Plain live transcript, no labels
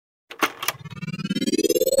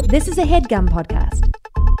This is a HeadGum podcast.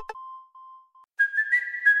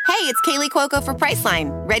 Hey, it's Kaylee Cuoco for Priceline.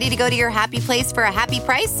 Ready to go to your happy place for a happy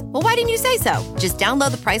price? Well, why didn't you say so? Just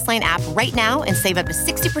download the Priceline app right now and save up to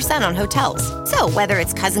 60% on hotels. So whether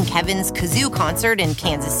it's Cousin Kevin's Kazoo Concert in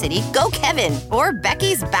Kansas City, go Kevin, or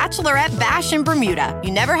Becky's Bachelorette Bash in Bermuda,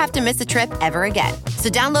 you never have to miss a trip ever again. So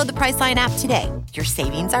download the Priceline app today. Your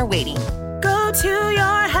savings are waiting. Go to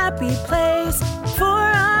your happy place for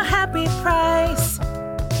a happy price.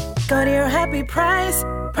 Go to your happy price,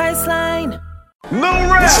 Priceline. No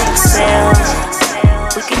rap.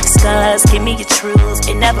 We can discuss, give me your truths,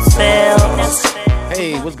 it never fails.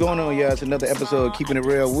 Hey, what's going on, y'all? It's another episode of Keeping It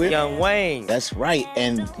Real with Young Wayne. That's right.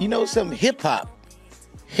 And you know something? Hip-hop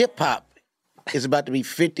is about to be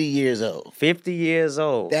 50 years old. 50 years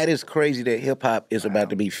old. That is crazy that hip-hop is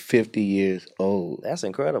about to be 50 years old. That's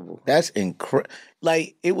incredible. That's incredible.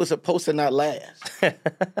 Like, it was supposed to not last.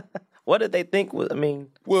 What did they think was,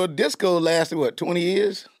 Well, disco lasted, 20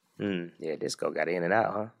 years? Yeah, disco got in and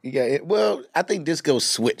out, huh? Yeah, well, I think disco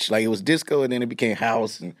switched. Like, it was disco and then it became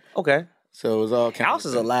house. And Okay. so it was all kind House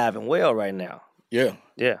is alive and well right now. Yeah.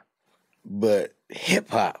 Yeah. But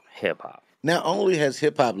hip-hop. Hip-hop. Not only has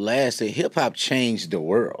hip-hop lasted, hip-hop changed the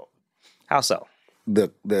world. How so?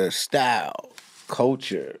 The style,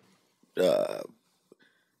 culture,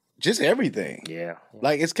 just everything. Yeah.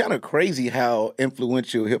 Like, it's kind of crazy how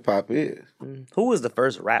influential hip-hop is. Who was the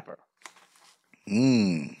first rapper?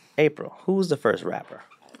 April. Who was the first rapper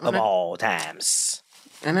of all times?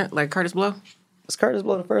 And it, like Curtis Blow? Was Curtis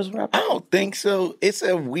Blow the first rapper? I don't think so. It's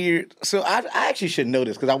a weird... So I actually should know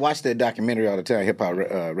this because I watch that documentary all the time, Hip Hop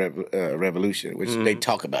Revolution, which they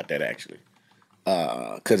talk about that actually.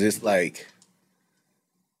 Because it's like...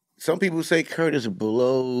 Some people say Curtis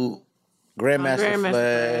Blow, Grandmaster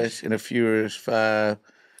Flash, and the Furious Five.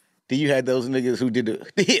 Then you had those niggas who did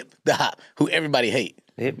the hop, who everybody hate.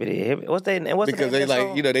 Hippity. What's the name? Because they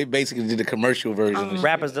like, they basically did the commercial version.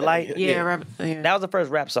 Rapper's Delight? Yeah. That was the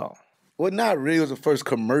first rap song. Well, not really. It was the first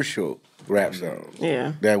commercial rap song.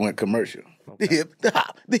 Yeah. That went commercial. The hip, the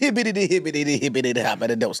hop, the hippity, the hippity, the hippity, the hop,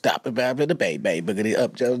 and the don't stop, the bop, and the bang, bang, boogity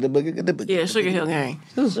up, Joe, the boogie, the boogie. Yeah, Sugar Hill Gang.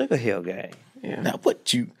 Sugar Hill Gang. Yeah.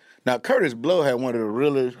 Now, Curtis Blow had one of the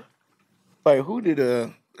realest, like, who did,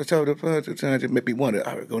 let's have the fun to make me wonder,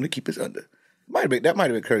 I was going to keep us under. That might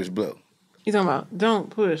have been Curtis Blow. You talking about Don't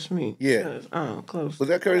Push Me? Yeah. Close. Was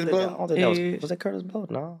that Curtis Blow? I don't think was that Curtis Blow?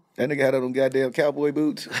 No. That nigga had on them goddamn cowboy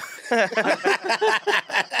boots. That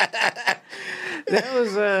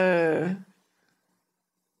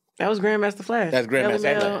was Grandmaster Flash. That's Grandmaster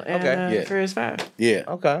Flash. Okay. Yeah. Furious Five. Yeah.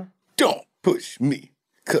 Okay. Don't push me.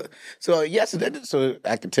 So yesterday, so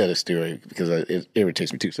I can tell the story because it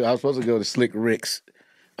irritates me too. So I was supposed to go to Slick Rick's,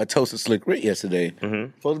 a toast of Slick Rick yesterday.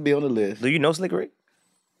 Supposed to be on the list. Do you know Slick Rick?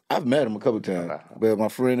 I've met him a couple times. Okay. But my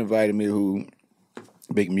friend invited me, who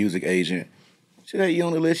big music agent. She said, hey, you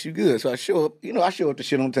on the list, you good. So I show up, I show up to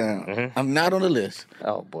shit on time. I'm not on the list.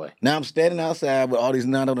 Oh, boy. Now I'm standing outside with all these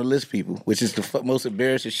not on the list people, which is the most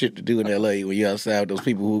embarrassing shit to do in L.A. when you're outside with those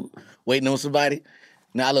people who waiting on somebody.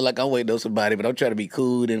 Now I look like I'm waiting on somebody, but I'm trying to be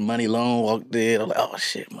cool. Then Money Long walked in. I'm like, oh,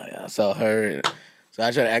 shit, man. I saw her. So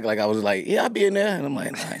I tried to act like I was like, yeah, I'll be in there. And I'm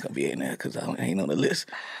like, nah, I ain't gonna be in there because I ain't on the list.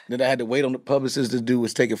 Then I had to wait on the publicist. This dude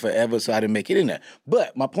was taking forever, so I didn't make it in there.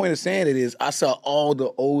 But my point of saying it is I saw all the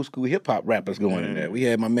old school hip hop rappers going in there. We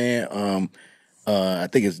had my man, I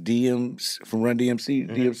think it's DMs from Run DMC,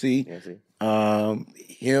 DMC.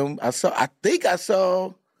 Him, I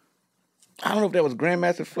don't know if that was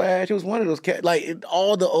Grandmaster Flash. It was one of those cats. Like,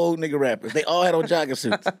 all the old nigga rappers. They all had on jogging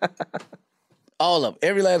suits. All of them.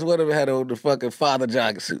 Every last one of them had on the fucking father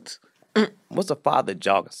jogging suits. What's a father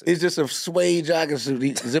jogging suit? It's just a suede jogging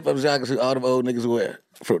suit, zip-up jogging suit all them old niggas wear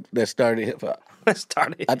that started hip-hop.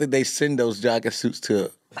 I think they send those jogging suits to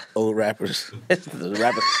old rappers. The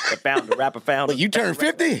rapper found But you turn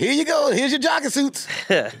 50, here you go. Here's your jogging suits.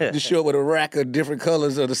 Just show up with a rack of different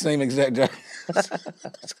colors of the same exact jogging suits.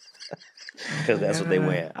 Because that's what they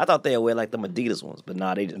wear. I thought they would wear like the Adidas ones, but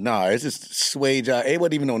nah, they just... Nah, it's just suede jogging. It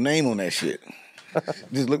wasn't even no name on that shit.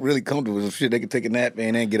 Just look really comfortable. Some shit they could take a nap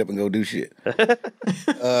and then get up and go do shit.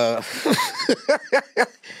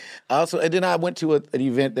 Also, and then I went to an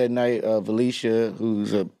event that night of Alicia,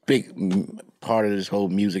 who's a big part of this whole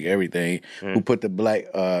music everything, who put the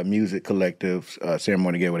Black Music Collective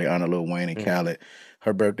ceremony together where they honor Lil Wayne and Khaled.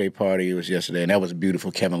 Her birthday party was yesterday, and that was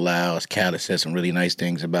beautiful. Kevin Liles, Khaled said some really nice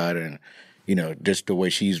things about her, and just the way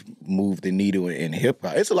she's moved the needle in hip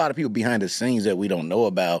hop. It's a lot of people behind the scenes that we don't know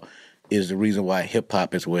about. Is the reason why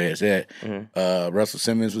hip-hop is where it's at. Russell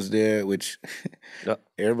Simmons was there, which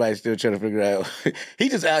everybody's still trying to figure out. He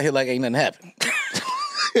just out here like ain't nothing happened.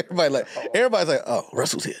 everybody's like, oh,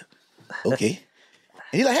 Russell's here. Okay.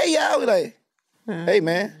 And he's like, hey, y'all. We're like, hey,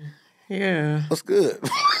 man, Yeah. what's good?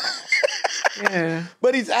 Yeah.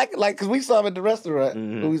 But he's acting like, because we saw him at the restaurant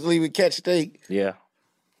when we was leaving Catch Steak. Yeah.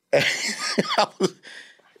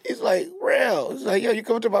 He's like, Rel. He's like, yo, you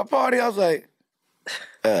coming to my party? I was like,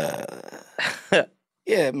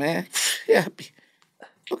 yeah, man. Yeah.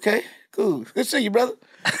 Okay, cool. Good to see you, brother.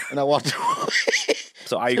 And I walked away.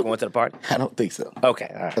 So are you going to the party? I don't think so.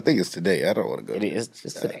 Okay. All right. I think it's today. I don't want to go. It is.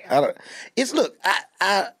 It's today. I don't. It's look.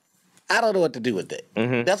 I don't know what to do with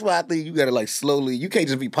that. That's why I think you gotta like slowly. You can't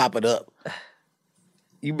just be popping up.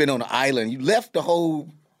 You've been on an island. You left the whole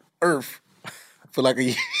earth for like a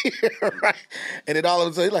year, right? And then all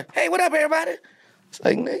of a sudden, you're like, hey, what up, everybody? It's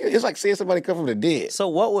like, nigga, it's like seeing somebody come from the dead. So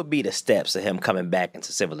what would be the steps of him coming back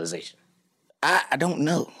into civilization? I don't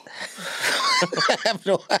know. I have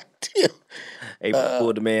no idea. Hey,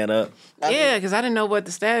 pull the man up. Yeah, because I didn't know what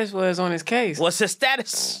the status was on his case. What's his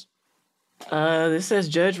status? This says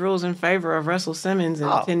judge rules in favor of Russell Simmons in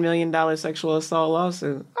a $10 million sexual assault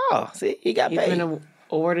lawsuit. Oh, see, he got He's paid. been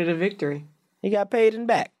awarded a victory. He got paid and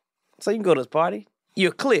back. So you can go to his party.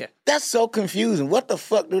 You're clear. That's so confusing. What the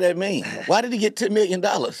fuck do that mean? Why did he get $10 million?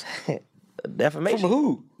 Defamation. From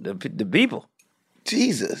who? The people.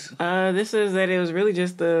 Jesus. This says that it was really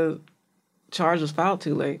just the charge was filed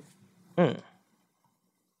too late.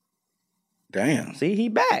 Damn. See, he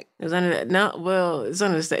back. It was under that. No, well, it's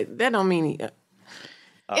under the state. That don't mean he.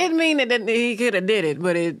 It mean that he could have did it,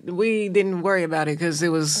 but we didn't worry about it because it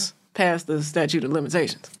was past the statute of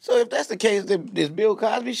limitations. So if that's the case, then is Bill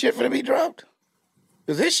Cosby shit finna be dropped?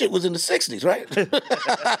 Because his shit was in the 60s, right?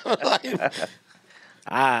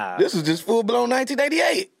 This is just full-blown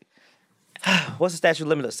 1988. What's the statute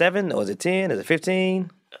limit of 7? Or is it 10? Is it 15?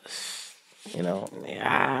 You know.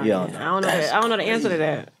 Yeah, Yeah. I don't know. I don't know the answer to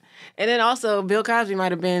that. And then also, Bill Cosby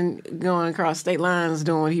might have been going across state lines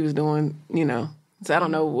doing what he was doing. You know, so I don't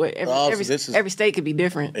know what every state could be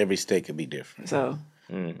different. Every state could be different. So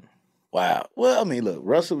Wow. Well, I mean, look,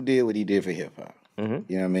 Russell did what he did for hip hop. You know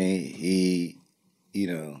what I mean? He, you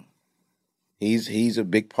know, he's a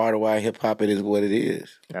big part of why hip hop it is what it is.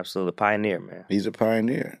 Absolutely pioneer, man. He's a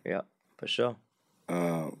pioneer. Yeah, for sure.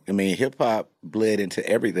 I mean, hip hop bled into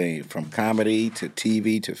everything from comedy to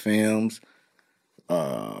TV to films.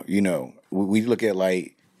 You know, we look at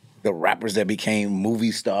like the rappers that became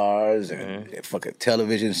movie stars and fucking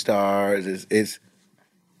television stars. It's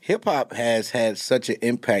hip hop has had such an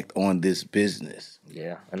impact on this business.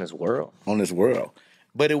 Yeah, and this world. On this world,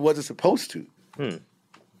 but it wasn't supposed to.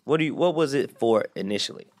 What was it for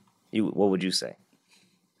initially? What would you say?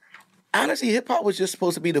 Honestly, hip hop was just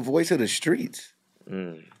supposed to be the voice of the streets.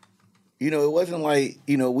 You know, it wasn't like,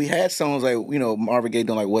 you know, we had songs like, you know, Marvin Gaye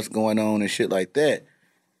doing like What's Going On and shit like that.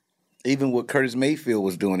 Even what Curtis Mayfield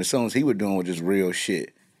was doing, the songs he was doing were just real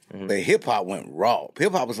shit. But hip hop went raw.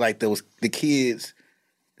 Hip hop was like the kids.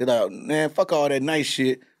 They're like, man, fuck all that nice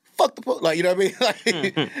shit. Fuck the like, you know what I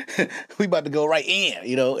mean? Like, we about to go right in,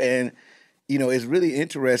 you know. And you know, it's really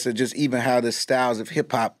interesting just even how the styles of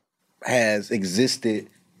hip hop has existed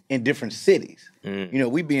in different cities. You know,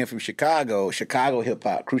 we being from Chicago hip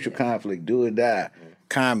hop, Crucial Conflict, Do or Die,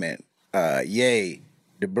 Comment, Ye,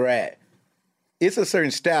 Da Brat. It's a certain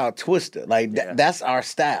style, Twister. Like that's our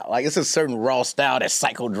style. Like it's a certain raw style that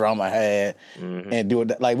Psychodrama had, and doing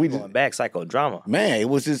that. Like we Going back, Psychodrama. Man, it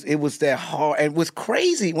was that hard. And what's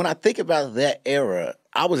crazy when I think about that era,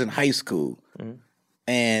 I was in high school,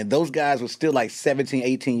 and those guys were still like 17,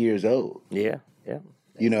 18 years old. Yeah.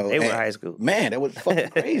 You know, They were in high school. Man, that was fucking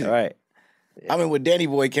crazy. Right. I mean, when Danny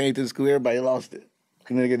Boy came to the school, everybody lost it.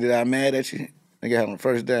 You nigga, did I mad at you? Nigga had on the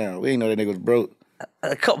first down. We didn't know that nigga was broke.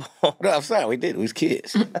 Come on. No, I'm sorry, we did. We was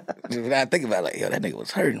kids. When I think about it, like, yo, that nigga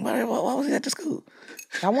was hurting. Why was he at the school?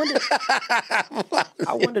 I wonder,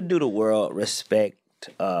 do the world respect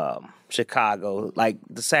Chicago, like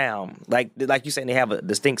the sound, like you saying they have a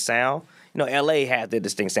distinct sound. You know, L.A. has their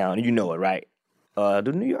distinct sound. You know it, right?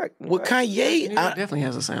 Do New York? Well, Kanye, it definitely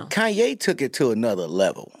has a sound. Kanye took it to another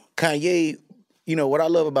level. Kanye, you know, what I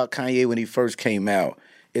love about Kanye when he first came out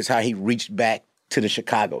is how he reached back to the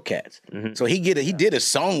Chicago cats. So he did a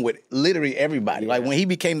song with literally everybody. Like when he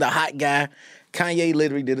became the hot guy, Kanye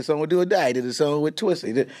literally did a song with Do or Die. He did a song with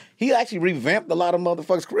Twista. He actually revamped a lot of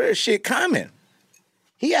motherfuckers' career. Shit, Common.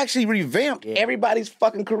 He actually revamped everybody's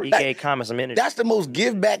fucking career. He gave Common some energy. That's the most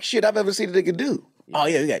give back shit I've ever seen a nigga do. Oh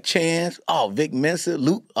yeah, we got Chance. Oh, Vic Mensa.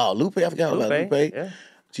 Lupe. I forgot about Lupe. Yeah.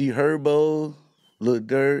 G Herbo, Lil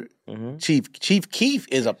Durk. Chief Keef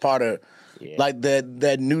is a part of like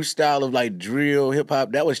that new style of like drill hip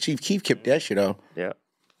hop. That was Chief Keef kept that shit on. Yeah.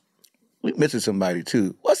 We missing somebody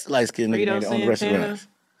too. What's the light skinned nigga name on the restaurant?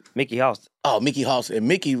 Mickey Halston. Oh, Mickey Halston. And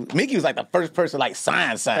Mickey was like the first person like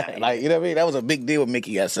sign. Like, you know what I mean? That was a big deal with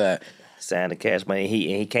Mickey got signed. Signed the Cash Money.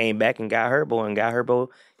 He came back and got Herbo,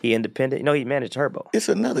 he independent. You know, he managed Herbo. It's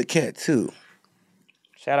another cat too.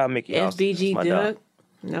 Shout out Mickey Halston. FBG That's my Duck. dog.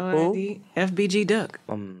 No Who? ID. FBG Duck.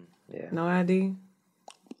 Yeah. No ID.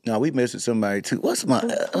 No, we missing somebody too. What's my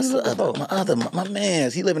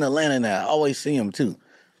man's? He live in Atlanta now. I always see him too.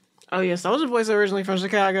 Oh yeah, Soulja Boy's originally from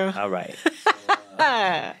Chicago. All right.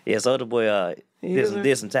 Yeah, Soulja Boy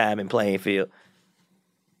did some time in Plainfield.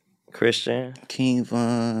 Christian. King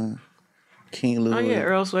Von, King Louis. Oh yeah,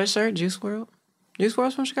 Earl Sweatshirt, Juice WRLD. Juice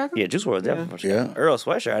WRLD's from Chicago? Yeah, Juice WRLD definitely from Chicago. Yeah. Earl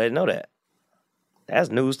Sweatshirt, I didn't know that. That's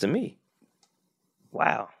news to me.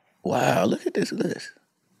 Wow. Wow, look at this list.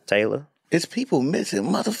 Taylor. It's people missing.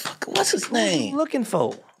 Motherfucker, what's his name? Looking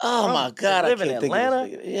for. Oh my God, I live in can't think of Atlanta?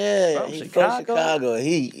 his name. Yeah, From he's Chicago? from Chicago.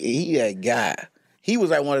 He that guy. He was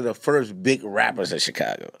like one of the first big rappers in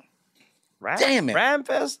Chicago. Damn it. Rhyme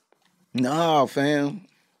Fest? No, fam.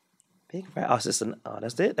 Big rap. Oh,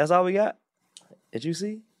 that's it? That's all we got? Did you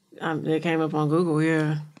see? It came up on Google,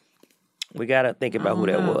 yeah. We got to think about who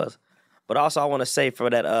that was. But also, I want to say for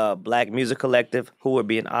that Black Music Collective, who would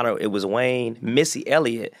be an honor, it was Wayne, Missy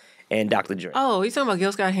Elliott, and Dr. Dre. Oh, he's talking about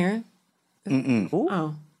Gil Scott Heron? Who?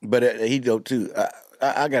 Oh. But he dope too.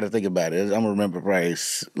 I got to think about it. I'm gonna remember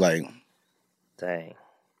Price. Like, Dang.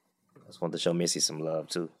 I just want to show Missy some love,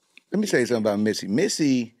 too. let me tell you something about Missy.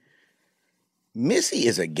 Missy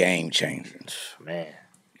is a game changer. Man.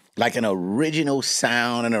 Like an original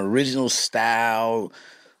sound, an original style.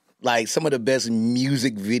 Like some of the best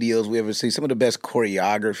music videos we ever seen. Some of the best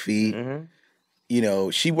choreography. Mm-hmm. You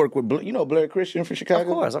know, she worked with Blair Christian from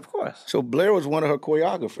Chicago. Of course. So Blair was one of her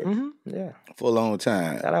choreographers Yeah. for a long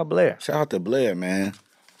time. Shout out Blair. Shout out to Blair, man.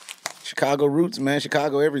 Chicago roots, man.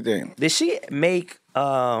 Chicago everything. Did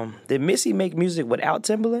Missy make music without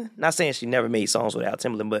Timbaland? Not saying she never made songs without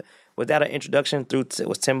Timbaland, but without an introduction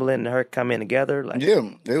was Timbaland and her coming together? Like, Yeah,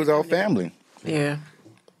 they was all family. Yeah.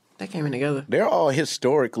 They came in together. They're all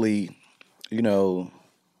historically, you know,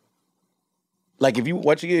 like if you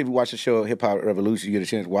watch the show Hip Hop Revolution, you get a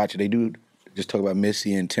chance to watch it. They do just talk about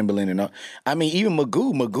Missy and Timbaland and all. I mean, even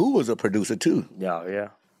Magoo. Magoo was a producer too. Yeah.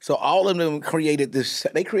 So all of them created this.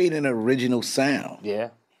 They created an original sound. Yeah.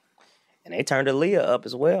 And they turned Aaliyah up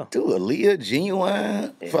as well. Dude, Aaliyah,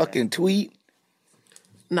 Genuine, fucking Tweet.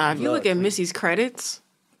 Nah, if you look at Missy's credits,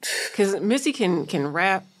 because Missy can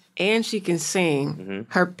rap and she can sing.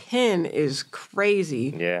 Her pen is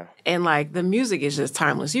crazy. Yeah. And like the music is just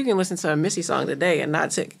timeless. You can listen to a Missy song today and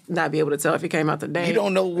not be able to tell if it came out today. You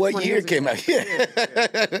don't know what 20 year years it came ago. out.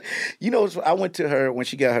 Yeah. You know, I went to her when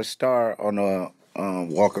she got her star on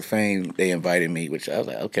Walk of Fame. They invited me, which I was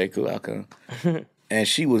like, okay, cool, I'll come. And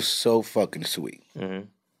she was so fucking sweet.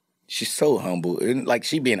 She's so humble. And like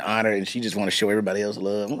she being honored and she just want to show everybody else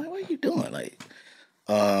love. I'm like, what are you doing? Like,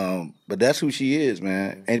 but that's who she is,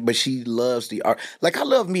 man. But she loves the art. Like I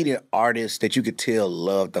love meeting artists that you could tell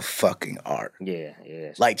love the fucking art. Yeah.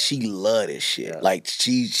 Like she love this shit. Yeah. Like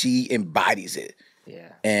she embodies it.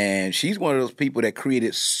 Yeah. And she's one of those people that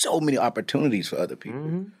created so many opportunities for other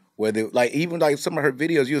people. Whether like even like some of her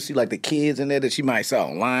videos, you'll see like the kids in there that she might saw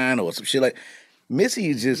online or some shit like. Missy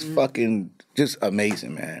is just fucking just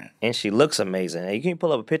amazing, man. And she looks amazing. And you can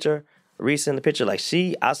pull up a picture, recent picture, like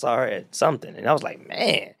I saw her at something, and I was like,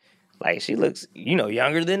 man, like she looks,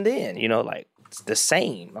 younger than then, like it's the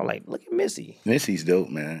same. I'm like, look at Missy. Missy's dope,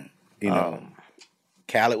 man. You know,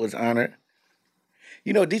 Khaled was honored.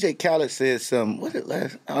 You know, DJ Khaled said some, what did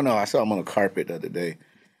last, I don't know, I saw him on a carpet the other day.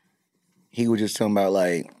 He was just talking about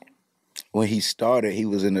like, when he started, he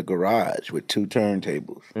was in the garage with 2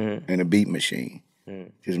 turntables and a beat machine,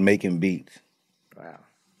 just making beats. Wow.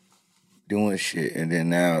 Doing shit. And then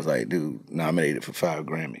now it's like, dude, nominated for 5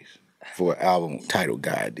 Grammys for an album title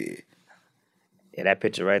God did. Yeah, that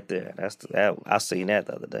picture right there. I seen that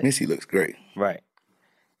the other day. Missy looks great. Right.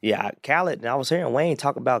 Yeah, Khaled, and I was hearing Wayne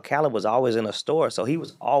talk about Khaled was always in a store, so he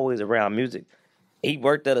was always around music. He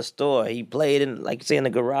worked at a store. He played in, like you say, in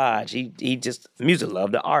the garage. He just, music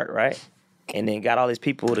loved the art, right? And then got all these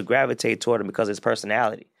people to gravitate toward him because of his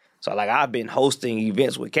personality. So, like, I've been hosting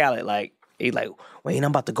events with Khaled. Like, he's like, Wayne,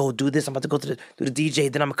 I'm about to go do this. I'm about to go to the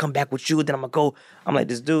DJ. Then I'm going to come back with you. Then I'm going to go. I'm like,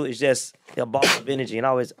 this dude is just a ball of energy and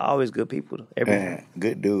always good people. Everywhere. Man,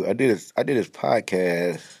 good dude. I did his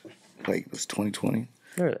podcast, like, it was 2020.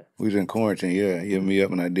 Really? We was in quarantine, yeah. He hit me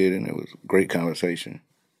up and I did it, and it was a great conversation.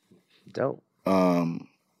 Dope.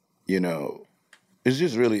 You know, it's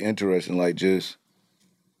just really interesting, like, just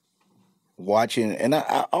watching, and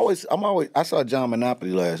I saw John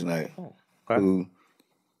Monopoly last night, Okay. who,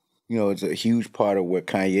 it's a huge part of what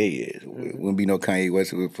Kanye is. Wouldn't be no Kanye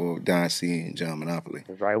West for Don C and John Monopoly.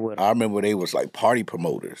 Right with him. I remember they was like party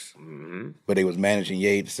promoters, but they was managing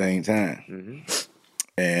Ye at the same time.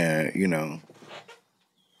 And,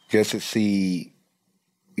 just to see,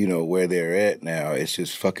 where they're at now, it's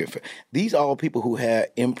just fucking... These are all people who had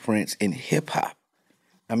imprints in hip-hop.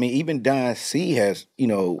 I mean, even Don C has,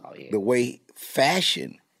 the way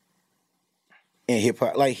fashion in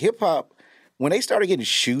hip-hop. Like, hip-hop, when they started getting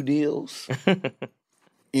shoe deals,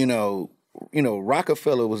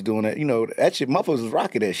 Rockefeller was doing that. That shit, motherfuckers was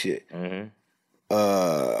rocking that shit.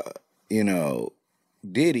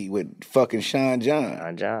 Diddy with fucking Sean John.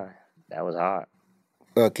 Sean John. That was hard.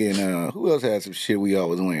 Fucking, who else had some shit we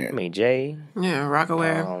always wearing? I mean, Jay. Yeah,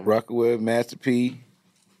 Rockaware. Rockaware, Master P.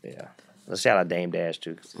 Yeah. Let's shout out Dame Dash,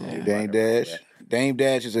 too. Dame Dash. Dame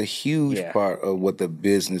Dash is a huge part of what the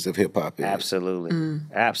business of hip-hop is. Absolutely.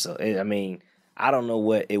 Absolutely. I mean, I don't know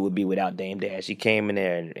what it would be without Dame Dash. He came in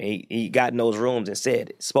there and he got in those rooms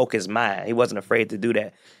and spoke his mind. He wasn't afraid to do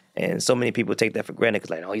that. And so many people take that for granted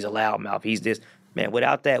because, he's a loudmouth. He's this. Man,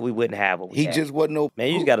 without that, we wouldn't have what we have. He just wasn't no... Man,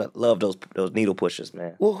 you just got to love those needle pushers,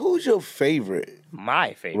 man. Well, who's your favorite?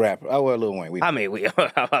 My favorite. Rapper? I wear Lil Wayne. I'm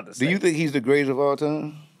about to say. Do you think he's the greatest of all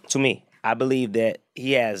time? To me, I believe that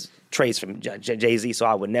he has traits from Jay-Z, so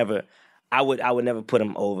I would never put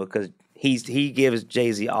him over because he gives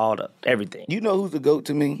Jay-Z everything. You know who's the GOAT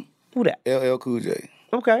to me? Who that? LL Cool J.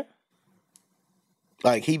 Okay.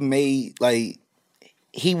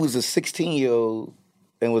 He was a 16-year-old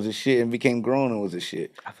and was a shit and became grown and was a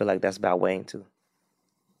shit. I feel like that's about Wayne too.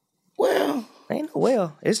 Well,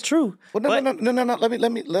 it's true. Well, no.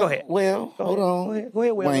 Let me. Go ahead. Well, hold on. Go ahead,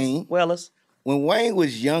 Wayne. Wellers. When Wayne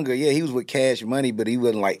was younger, yeah, he was with Cash Money, but he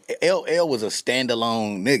wasn't like LL was a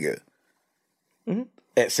standalone nigga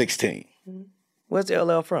at 16. Where's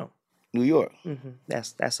LL from? New York.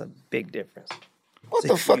 That's a big difference. What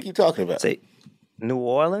the fuck you talking about? Say, New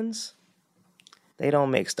Orleans, they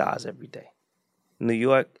don't make stars every day. New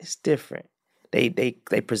York, it's different. They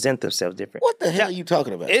present themselves different. What the hell are you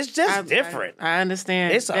talking about? It's just different. I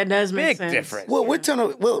understand. It's that does make sense. Difference. Well, we're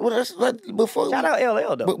talking. Before Shout out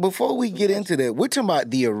LL though. But before we get into that, we're talking about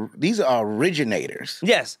these are originators.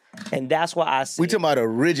 Yes, and that's why I say we talking about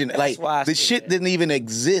original. Like the shit didn't even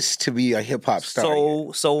exist to be a hip hop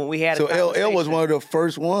star. So when we had LL was one of the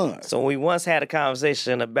first ones. So we once had a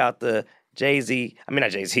conversation about the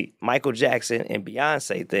Michael Jackson and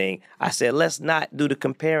Beyonce thing. I said, let's not do the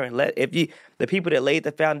comparing. The people that laid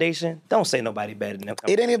the foundation, don't say nobody better than them.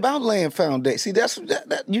 It ain't about laying foundation. See,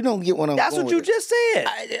 that you don't get what I'm. That's what you just said.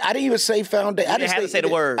 I didn't even say foundation. I didn't have to say the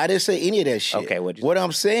word. I didn't say any of that shit. Okay, what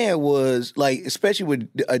I'm saying was especially with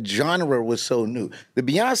a genre was so new. The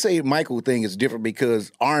Beyonce Michael thing is different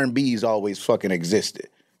because R&B's always fucking existed.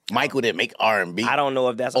 Michael didn't make R&B. I don't know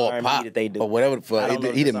if that's R&B that they do or whatever the fuck.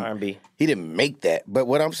 He didn't R&B. He didn't make that. But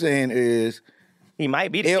what I'm saying is, he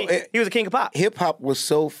might be. He was a king of pop. Hip hop was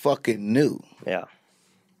so fucking new. Yeah,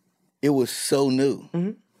 it was so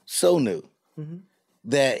new, so new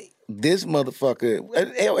that this motherfucker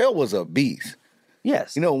LL was a beast.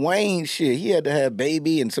 Yes. Wayne, shit, he had to have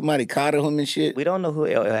baby and somebody coddle him and shit. We don't know who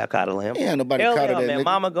LL coddled him. Yeah, nobody coddled that man. nigga.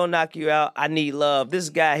 Mama gonna knock you out. I need love. This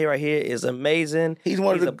guy right here is amazing. He's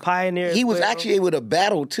a pioneer. He was actually able to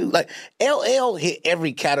battle too. Like LL hit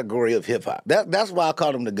every category of hip hop. That's why I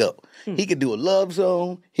called him the GOAT. He could do a love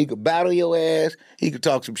song. He could battle your ass. He could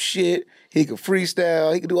talk some shit. He could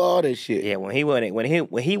freestyle. He could do all that shit. Yeah, when he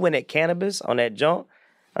went at Cannabis on that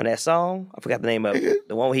song, I forgot the name of it.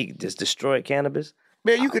 The one where he just destroyed Cannabis.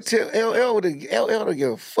 Man, you could tell LL to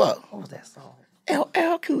give a fuck. What was that song?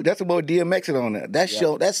 LL Cool. That's about DMX on there.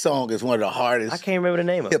 That song is one of the hardest. I can't remember the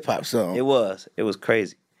name of hip hop song. It was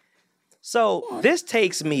crazy. So this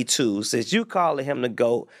takes me to, since you calling him the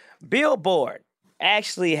GOAT, Billboard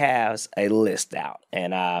actually has a list out,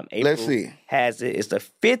 and April Let's see. Has it. It's the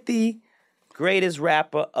 50 greatest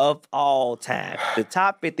rapper of all time. The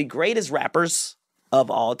top 50 greatest rappers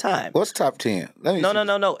of all time. What's top 10?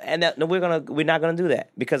 No. And we're not gonna do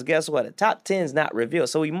that because guess what? The top 10 is not revealed.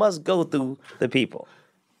 So we must go through the people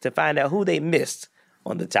to find out who they missed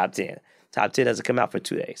on the top 10. Top 10 doesn't come out for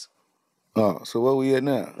 2 days. Oh, so where we at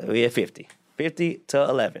now? We at 50. 50 to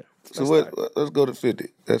 11. Let's go to 50.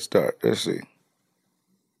 Let's start. Let's see.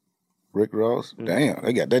 Rick Ross? Damn,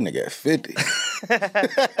 they got that nigga at 50.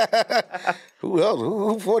 Who else?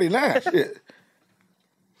 Who 49? Shit.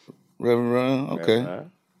 Reverend Run, okay.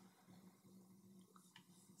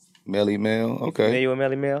 Melly Mel, okay. Familiar with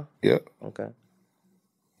Melly Mel? Yep. Okay.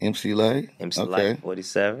 MC Lyte? MC okay. Lyte,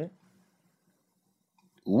 47.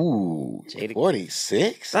 Ooh,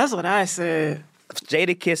 46? That's what I said.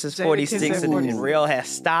 Jada Kiss is 46 Kiss at and 46. Real has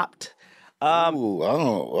stopped.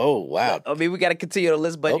 Oh, wow. I mean, we got to continue the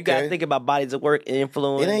list, but you got to Okay. think about bodies of work,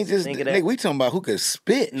 influence. It ain't just, think of that. nigga, we talking about who could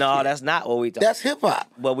spit. No, that's not what we talking. That's hip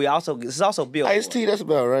hop. But we also this is also Billboard. Ice-T, that's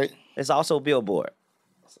about right. It's also Billboard.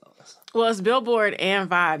 Well, it's Billboard and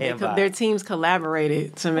Vibe. And Vibe. Their teams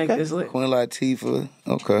collaborated to make this list. Queen Latifah.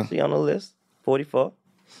 Okay. See on the list. 44.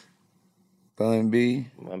 Bun B.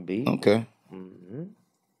 One B. Okay.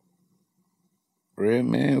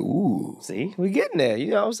 Redman. Ooh. See, we getting there.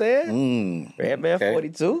 You know what I'm saying? Redman okay.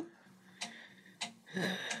 42.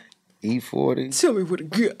 E40. Tell me what to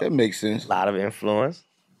get. That makes sense. A lot of influence.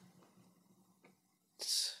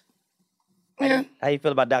 Yeah. How you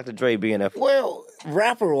feel about Dr. Dre being there? Well,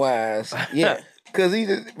 rapper wise, yeah. Because he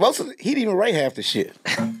didn't even write half the shit.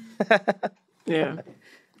 Yeah.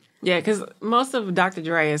 Yeah, because most of Dr.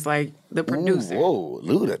 Dre is like the producer. Ooh, whoa,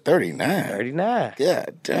 Luda, 39. 39.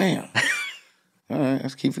 God damn. All right,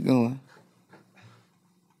 let's keep it going.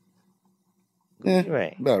 Yeah,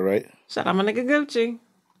 Right. about right. Shout out my nigga Gucci.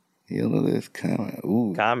 Yellow is coming.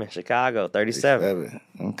 Ooh, Common, Chicago, 37.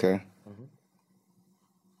 7. Okay.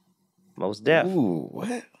 Most Def. Ooh,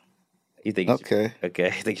 what? You think? Okay. Okay.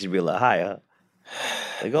 You think it should be a little higher?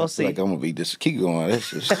 We're gonna see. Like I'm gonna be just keep going. That's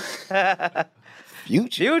just future.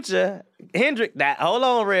 Future, Hendrick. That. Hold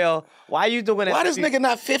on, Real. Why you doing that? Why this nigga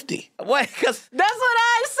not 50? What? Because That's what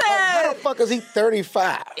I How said. the fuck is he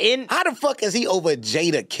 35? In- How the fuck is he over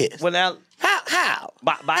Jada Kiss? well now, How? How?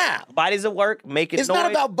 bodies of work, making It's noise.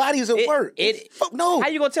 not about bodies of work. Fuck no. How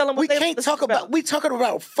you gonna tell them what we they- can't this talk is about? about. We talking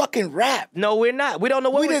about fucking rap. No, we're not. We don't know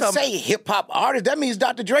what We we're didn't talking say hip hop artist. That means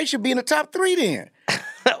Dr. Dre should be in the top 3 then.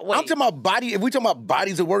 about. Wait, I'm talking about body. If we talking about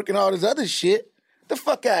bodies of work and all this other shit, the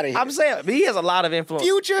fuck out of here. I'm saying he has a lot of influence.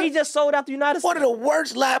 Future? He just sold out the United States. one of the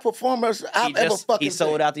worst live performers I've ever fucking He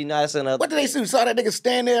sold seen. out the United States. What did they do? Saw that nigga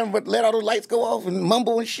stand there and let all the lights go off and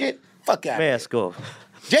mumble and shit? Fuck out. Man, school.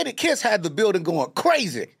 Jada Kiss had the building going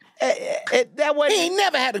crazy. That way, He ain't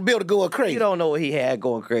never had the building going crazy. you don't know what he had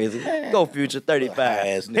going crazy. Go Future, 35.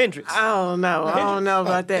 Ass nigga. Hendrix. I don't know. I don't know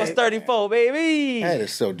about What's that. 34, baby? That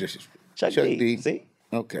is so disrespectful. Chuck D. See?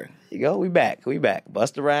 Okay. You go. We back.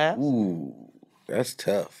 Busta Rhymes. Ooh, that's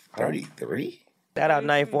tough. 33? Shout out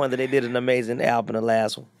Knife One that they did an amazing album, the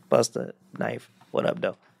last one. Busta, Knife. What up,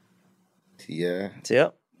 though? Yeah.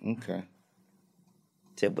 Tip. Okay.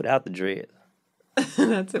 Tip without the dread.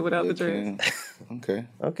 That's it without the dreads. Okay.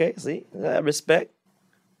 Okay, see? Respect.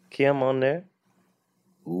 Kim on there.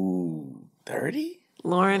 Ooh, 30?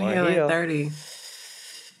 Lauren Hill Hill. at 30.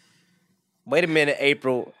 Wait a minute,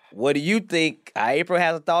 April. What do you think? April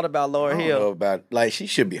has a thought about Lauryn I don't Hill. know about, like, she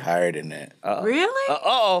should be higher than that. Really?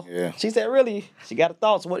 Uh-oh. Yeah. She said, really? She got a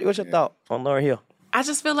thought. So what's your thought on Lauryn Hill? I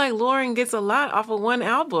just feel like Lauren gets a lot off of one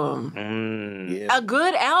album. Yeah. A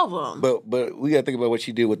good album. But we gotta think about what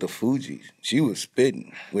she did with the Fugees. She was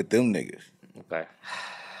spitting with them niggas. Okay.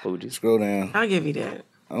 Fuji. Scroll down. I'll give you that.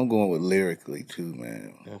 I'm going with lyrically too,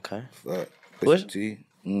 man. Okay. Fuck. Push? Pusha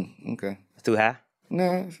T. Okay. It's too high?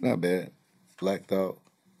 No, it's not bad. Black Thought.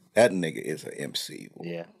 That nigga is an MC. Boy.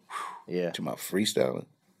 Yeah. Yeah. To my freestyler.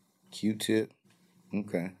 Q-Tip.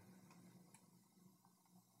 Okay.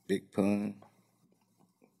 Big Pun.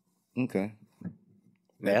 Okay.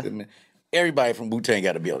 Yeah. Everybody from Wu-Tang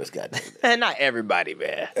got to be on this goddamn. Not everybody,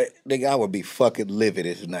 man. Nigga, I would be fucking livid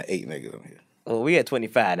if it's not 8 niggas on here. Well, we at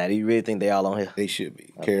 25 now. Do you really think they all on here? They should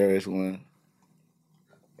be. KRS One.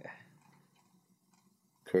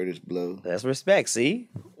 Curtis Blow. That's respect, see?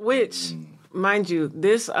 Which, mind you,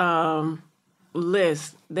 this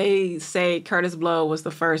list, they say Curtis Blow was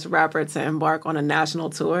the first rapper to embark on a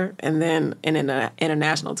national tour and then an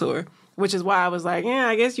international tour, which is why I was like, yeah,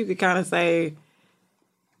 I guess you could kind of say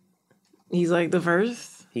he's like the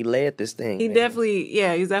first. He led this thing. He man. definitely,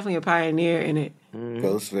 he's definitely a pioneer in it.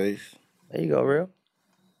 Ghostface. There you go, real.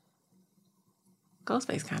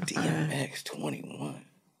 Ghostface kind of fine. DMX 21.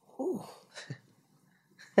 Whew.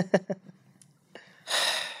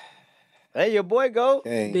 Hey, your boy go.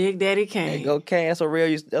 Dang. Big Daddy Kane. Go Kane. That's what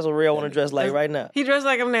real want to dress like right now. He dressed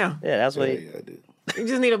like him now. Yeah, that's what Yeah, he. yeah, I do. You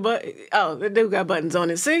just need a button. Oh, the dude got buttons on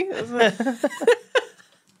it. See?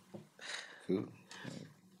 Cool.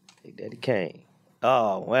 Big Daddy Kane.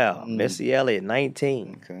 Oh, wow. Missy Elliott,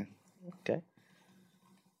 19. Okay. Okay.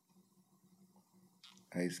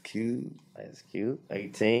 Ice Cube. That's cute.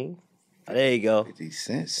 18. Oh, there you go. 50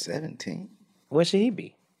 Cent, 17. Where should he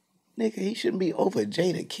be? Nigga, he shouldn't be over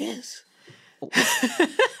Jada Kiss. Oh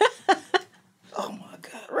my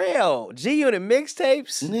God. Real. G-Unit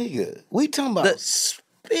mixtapes? Nigga, we talking about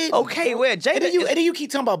spit. Okay, where Jada And then, you, is- and then you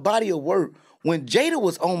keep talking about body of work when Jada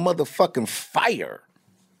was on motherfucking fire.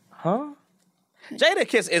 Huh?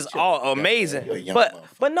 Jadakiss is all amazing, You're a young but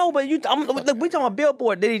motherfucker. but look, we talking about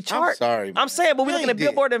Billboard. Did he chart? sorry, man. I'm saying, but we Yeah, looking at he did.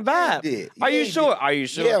 Billboard and Yeah, Vibe. he did. Are Yeah, you he sure? did. Are you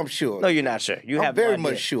sure? Yeah, I'm sure. No, you're not sure. You I'm have very no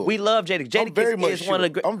much idea. sure. We love Jadakiss. I'm very Jadakiss much is sure. one of the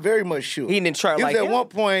great. I'm very much sure. He didn't chart He was like at him. one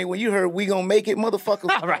point when you heard "We Gonna Make It," motherfucker.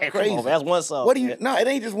 All right, crazy. come on, that's one song. What do you? No, it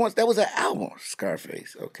ain't just once. That was an album.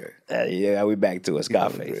 Scarface. Okay. Yeah, we back to it.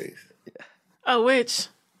 Scarface. Oh, which?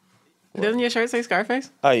 Doesn't your shirt say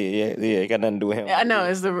Scarface? Oh yeah. It got nothing to do with him. I know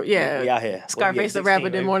it's the We out here. Scarface the 16, rapper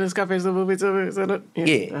did baby. more than Scarface the movie too. Is that it?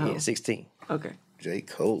 Yeah, 16. Okay. J.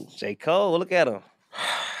 Cole. J. Cole, look at him.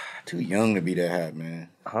 Too young to be that hot, man.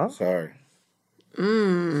 Huh? Sorry.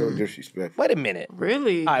 So disrespectful. Wait a minute.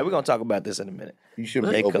 Really? All right, we're gonna talk about this in a minute. You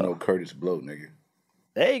shouldn't J. be open Cole. no Curtis Blow, nigga.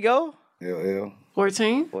 There you go. LL.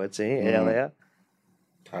 14. 14. Hell yeah.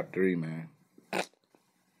 Top 3, man.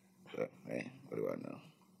 But, hey, what do I know?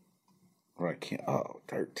 Right, can't.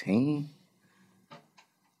 13.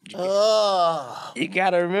 You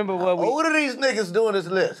gotta remember what we. What are these niggas doing this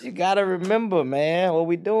list? You gotta remember, man, what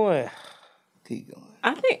we doing. Keep going.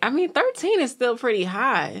 I mean 13 is still pretty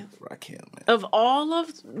high. Rakim, man. Of all of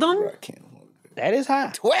them? Rakim. That is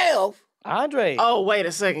high. 12? Andre. Oh, wait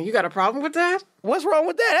a second. You got a problem with that? What's wrong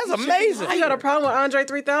with that? That's amazing. You got a problem with Andre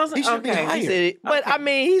 3000? He should be Okay. higher. He said it. But I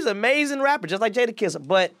mean, he's an amazing rapper, just like Jadakiss.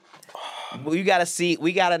 But you gotta see,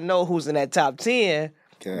 we gotta know who's in that top 10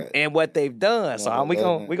 God. and what they've done. So Number we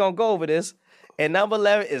 11. gonna go over this. And number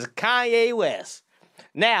 11 is Kanye West.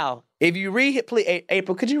 Now, if you read, please,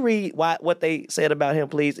 April, could you read what they said about him,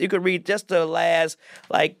 please? You could read just the last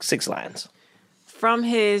 6 lines. From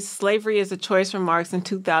his Slavery is a Choice remarks in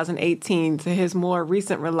 2018 to his more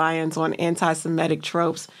recent reliance on anti-Semitic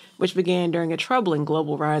tropes, which began during a troubling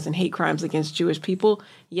global rise in hate crimes against Jewish people,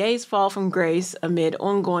 Ye's fall from grace amid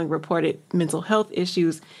ongoing reported mental health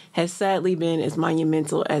issues has sadly been as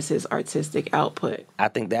monumental as his artistic output. I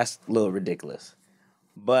think that's a little ridiculous.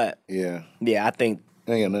 But, Yeah. yeah, I think,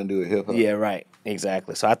 That ain't got nothing to do with hip hop. yeah, right,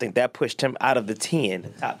 exactly. So I think that pushed him out of the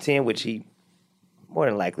top 10, which he more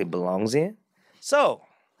than likely belongs in. So,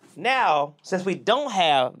 now, since we don't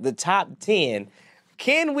have the top 10,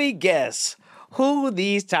 can we guess who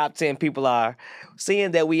these top 10 people are, seeing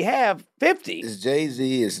that we have 50? It's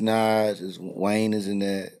Jay-Z, it's Nas, it's Wayne is in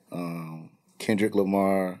that, Kendrick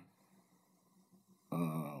Lamar,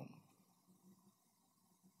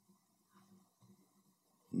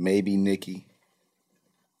 maybe Nicki,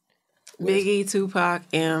 Biggie, Tupac,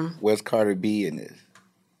 M. Where's Carter B in this?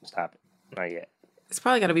 Stop it. Not yet. It's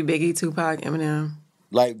probably got to be Biggie, Tupac, Eminem.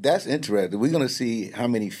 Like, that's interesting. We're going to see how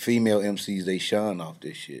many female MCs they shun off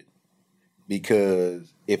this shit.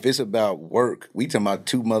 Because if it's about work, we talking about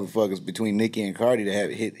 2 motherfuckers between Nicki and Cardi that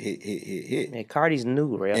have hit. Man, Cardi's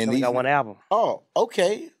new, right? She And only these- got one album. Oh,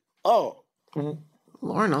 okay. Oh,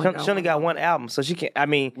 Lauren only got She only one. got one album, so she can't. I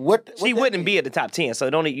mean, What she that wouldn't mean? be at the top 10. So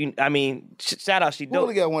don't you? I mean, shout out, she Who dope.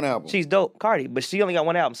 only got one album? She's dope, Cardi, but she only got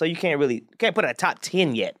one album, so you can't put her at top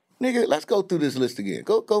 10 yet. Nigga, let's go through this list again.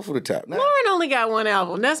 Go for the top. Now, Lauren only got one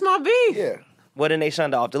album. That's my beef. yeah. Well, then they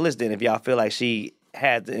shunned her off the list. Then, if y'all feel like she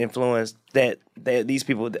had the influence that these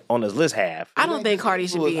people on this list have, I don't think Cardi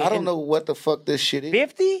should be. I don't know what the fuck this shit is.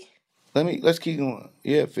 50. Let's keep going.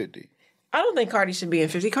 Yeah, 50. I don't think Cardi should be in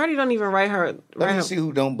 50. Cardi don't even write her. Let me see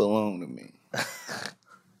who don't belong to me.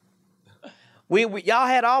 We y'all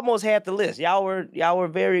had almost had the list. Y'all were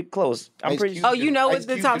very close. I'm Ice pretty Cube sure. Oh, you know Ice what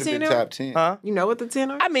the Cube top could've been 10 are? Top 10. Huh? You know what the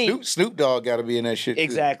 10 are? I mean, Snoop Dogg got to be in that shit too.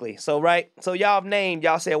 exactly. So right. So y'all have named.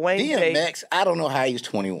 Y'all said Wayne J. DMX, I don't know how he's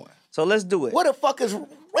 21. So let's do it. What the fuck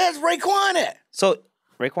where's Raekwon at? So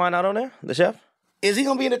Raekwon not on there? The chef? Is he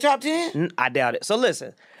gonna be in the top 10? I doubt it. So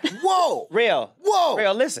listen, Whoa. Real. Whoa.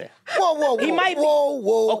 Real, listen. Whoa, He might be.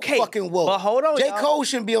 Whoa, Okay, fucking whoa. but hold on, J. y'all. Cole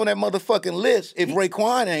shouldn't be on that motherfucking list if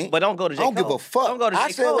Raekwon ain't. But don't go to J. I don't Cole. give a fuck. Don't go to J.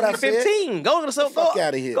 I said Cole. what I You're said. 15. Go to the fuck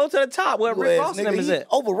outta here. Go to the top where You Rick ass Ross and nigga, them is he at.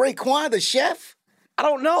 over Raekwon, the chef? I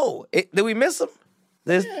don't know. Did we miss him?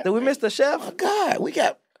 Did we miss the chef? Oh, God, we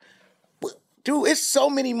got... Dude, it's so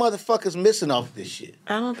many motherfuckers missing off this shit.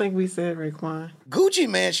 I don't think we said Raekwon. Gucci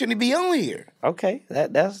Man shouldn't be on here Okay,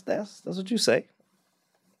 that's what you say.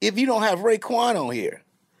 if you don't have Raekwon on here.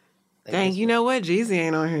 Dang, you know what? Jeezy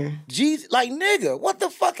ain't on here. Jeez, like, nigga, what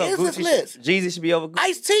the fuck is this list? Jeezy should be over.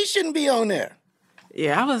 Ice-T shouldn't be on there.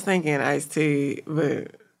 Yeah, I was thinking Ice-T,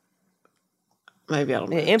 but maybe I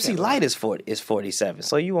don't know. Yeah, MC Light is 47.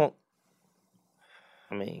 So you won't.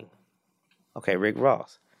 I mean, okay, Rick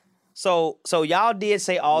Ross. So y'all did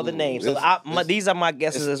say all the names. So these are my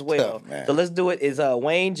guesses as well. tough, man. So let's do it. Is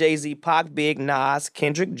Wayne, Jay-Z, Pac, Big, Nas,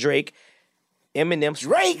 Kendrick, Drake, Eminem,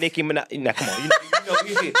 Drake? Nicki Minaj. Now come on,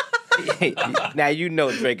 now you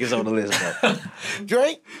know Drake is on the list, bro.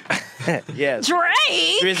 Drake? Yes.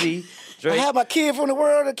 Drake! Drizzy, I have my kid from the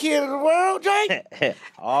world, the kid of the world, Drake.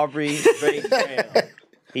 Aubrey Drake Graham.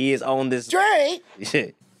 He is on this. Drake.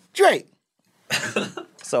 Drake.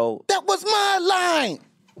 So That was my line.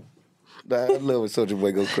 Nah, I love when Soulja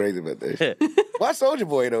Boy goes crazy about that shit. Why Soulja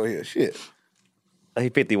Boy ain't on here? Shit. he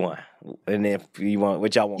 51. And then you want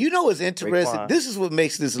what y'all want? You know what's interesting? Raekwon. This is what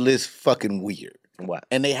makes this list fucking weird. What?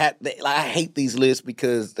 And I hate these lists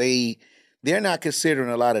because they're not considering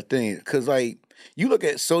a lot of things. Because like you look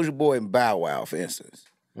at Soulja Boy and Bow Wow, for instance,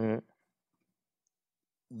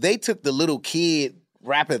 they took the little kid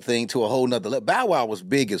rapping thing to a whole nother level. Bow Wow was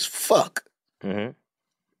big as fuck.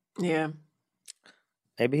 Mm-hmm. Yeah.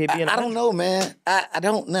 Maybe he'd be in. I don't know, man. I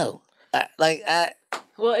don't know.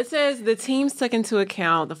 Well, it says the teams took into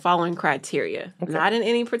account the following criteria, not in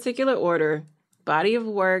any particular order: body of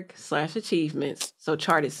work / achievements, so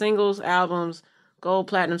charted singles, albums, gold,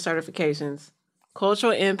 platinum certifications,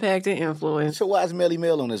 cultural impact and influence. So why is Melly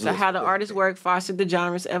Mel on this So list? how the artist's work fostered the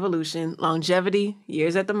genre's evolution, longevity,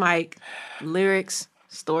 years at the mic, lyrics,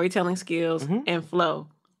 storytelling skills, and flow,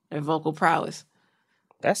 and vocal prowess.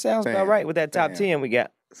 That sounds about right with that top 10 we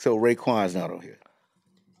got. So Raekwon's not on here.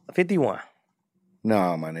 51.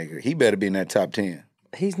 Nah, my nigga. He better be in that top 10.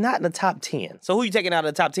 He's not in the top 10. So who you taking out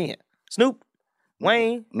of the top 10? Snoop?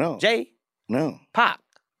 Wayne? No. Jay? No. Pac?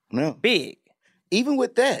 No. Big? Even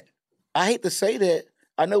with that, I hate to say that.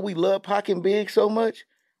 I know we love Pac and Big so much.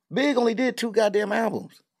 Big only did 2 goddamn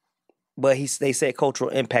albums. But they said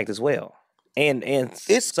cultural impact as well. And It's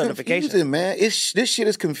certification. confusing, man. This shit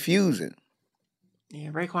is confusing.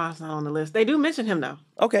 Yeah, Raekwon's not on the list. They do mention him though.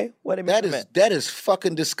 Okay. What they mention him at? That is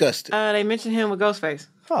fucking disgusting. They mention him with Ghostface.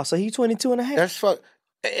 Oh, so he's 22 and a half. That's fuck.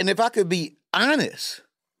 And if I could be honest,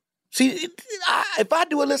 see, if I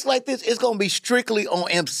do a list like this, it's gonna be strictly on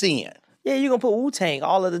MCing. Yeah, you're going to put Wu-Tang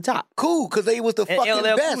all at the top. Cool, because they was the And fucking LL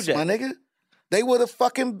Cool best, J. my nigga. They were the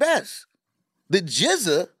fucking best. The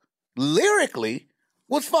Jizza, lyrically,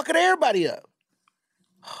 was fucking everybody up.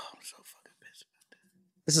 Oh, I'm so fucking pissed.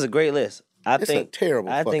 This is a great list. I It's a terrible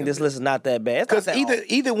I fucking think this list is not that bad. Because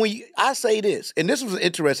either when I say this, and this was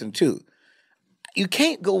interesting too, you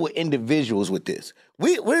can't go with individuals with this.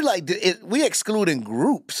 We're like we excluding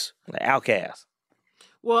groups. Outcast.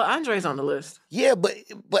 Well, Andre's on the list Yeah, but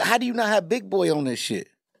how do you not have Big Boy on this shit?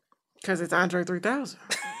 because it's Andre 3000.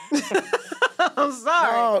 I'm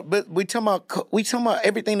sorry. No, but we talking about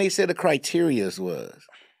everything they said the criterias was.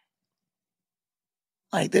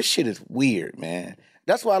 Like this shit is weird, man.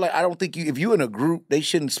 That's why I don't think if you're in a group, they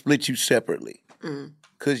shouldn't split you separately.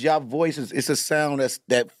 Cause y'all voices, it's a sound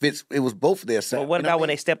that fits. It was both their sound. But what about when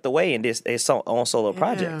they stepped away and did their own solo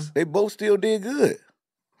projects? They both still did good.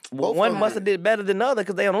 Well, Both one of them must have did better than the other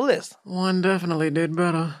because they on the list. One definitely did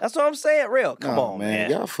better. That's what I'm saying. Real. Come Nah, on,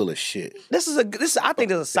 man. Y'all full of shit. I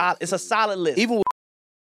think it's a solid list. Even with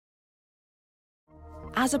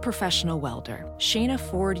As a professional welder, Shayna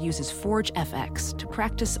Ford uses Forge FX to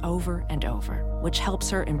practice over and over, which helps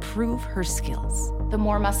her improve her skills. The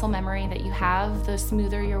more muscle memory that you have, the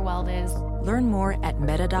smoother your weld is. Learn more at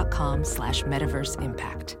meta.com/metaverse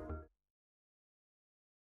impact.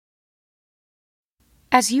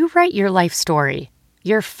 As you write your life story,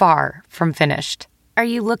 you're far from finished. Are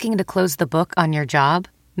you looking to close the book on your job?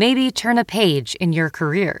 Maybe turn a page in your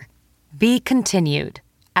career? Be continued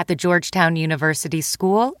at the Georgetown University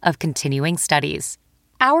School of Continuing Studies.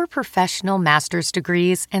 Our professional master's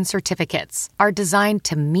degrees and certificates are designed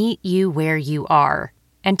to meet you where you are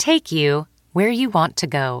and take you where you want to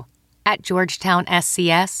go. At Georgetown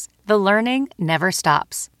SCS, the learning never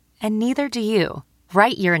stops, and neither do you.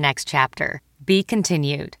 Write your next chapter. Be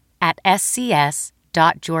continued at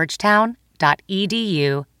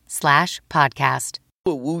scs.georgetown.edu/podcast.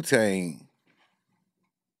 Wu-Tang.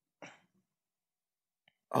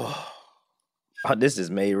 Oh, this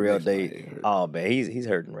is made real day. Oh man, he's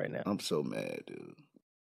hurting right now. I'm so mad, dude.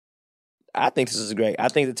 I think this is great. I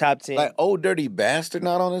think the top 10. Like Old Dirty Bastard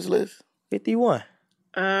not on this list? 51.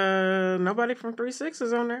 Nobody from 3 6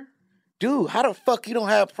 is on there. Dude, how the fuck you don't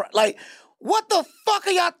have what the fuck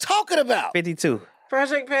are y'all talking about? 52.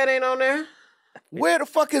 Project Pat ain't on there. Where the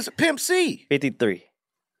fuck is Pimp C? 53.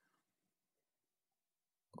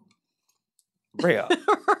 Real.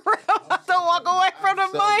 Don't walk away from the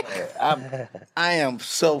mic. I am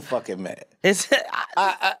so fucking mad. It's,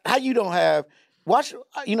 How you don't have watch?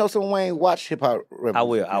 Some Wayne watch Hip Hop Revolution. I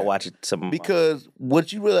will. I'll watch it some because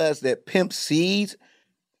what you realize that Pimp C's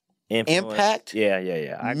impact, Yeah.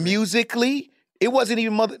 I agree. musically, it wasn't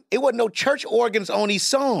no church organs on these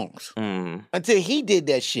songs until he did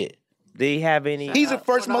that shit. Did he have any? He's the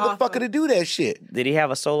first motherfucker to do that shit. Did he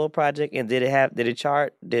have a solo project? And did it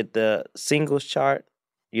chart? Did the singles chart?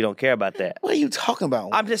 You don't care about that. What are you talking about?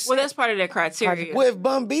 I'm just Well, saying. that's part of their criteria. Well, if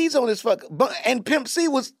Bun B's on this and Pimp C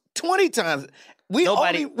was 20 times. We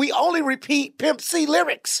only repeat Pimp C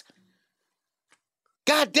lyrics.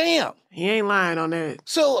 God damn. He ain't lying on that.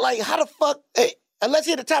 So, like, how the fuck, unless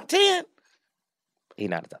he hit the top 10? He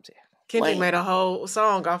not a top 10. Kendrick Wait. made a whole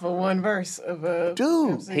song off of one verse of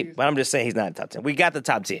Dude. MC. But I'm just saying he's not in the top 10. We got the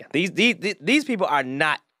top 10. These people are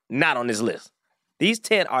not on this list. These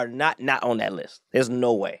 10 are not on that list. There's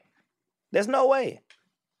no way. There's no way.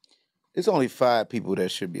 There's only 5 people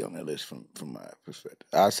that should be on that list from my perspective.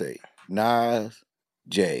 I say Nas,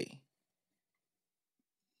 Jay,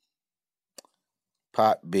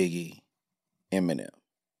 Pop, Biggie, Eminem.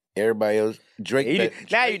 Everybody else, Drake.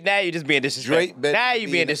 Now you just being disrespectful. Now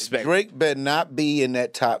you being disrespectful. Drake better not be in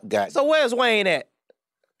that top guy. So where's Wayne at?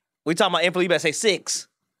 We talking about influence. You better say 6.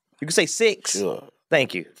 You can say 6. Sure.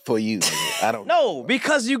 Thank you. For you, nigga. I don't No,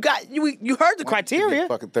 because you heard the criteria.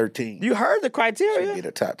 Fucking 13. You heard the Should criteria. get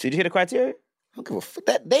a top 10. Did you hear the criteria? I don't give a fuck.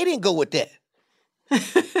 They didn't go with that.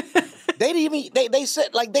 They didn't even. They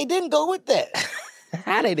said like they didn't go with that.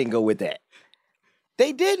 How they didn't go with that?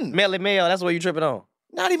 They didn't. Melly Mel, that's what you tripping on.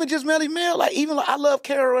 Not even just Melly Mel. Like even I love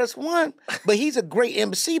KRS-One, but he's a great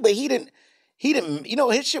MC. But he didn't. You know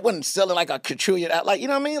his shit wasn't selling like a quadrillion. Like you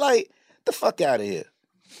know what I mean? Like the fuck out of here.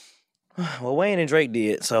 Well, Wayne and Drake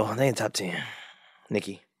did, so they in top 10.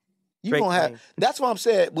 Nikki. You Drake gonna have. Wayne. That's why I'm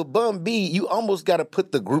saying with Bun B, you almost got to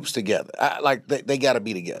put the groups together. Like they got to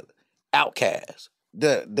be together. Outkast.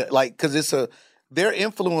 Because their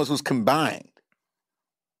influence was combined.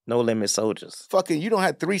 No Limit Soldiers. Fucking, you don't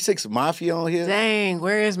have 3 6 Mafia on here. Dang,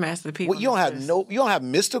 where is Master P? Well, you don't have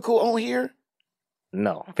Mystical on here.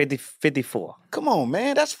 No, 54. Come on,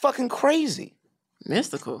 man, that's fucking crazy.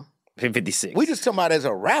 Mystical. 56. We just talking about as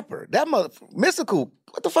a rapper. That Mystical.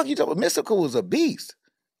 What the fuck you talking about? Mystical was a beast.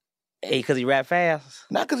 Hey, because he rap fast.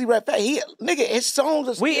 Not because he rap fast. Nigga, his songs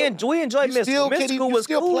are. We enjoy Mystical. Mystical was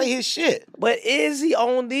still cool. play his shit. But is he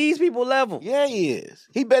on these people level? Yeah, he is.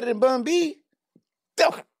 He better than Bun B.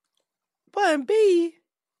 Bun B.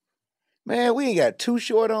 Man, we ain't got Too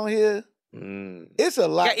Short on here. It's a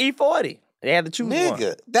lot. Got E40. They had to choose one.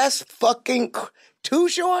 Nigga, that's fucking Too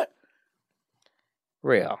Short.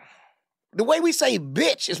 Real. The way we say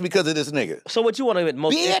bitch is because of this nigga. So what you want to be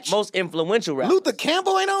most influential rapper? Luther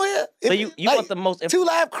Campbell ain't on here. So you want the most 2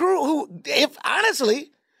 Live Crew, who, if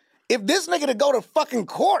this nigga to go to fucking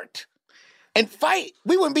court and fight,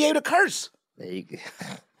 we wouldn't be able to curse. There you go.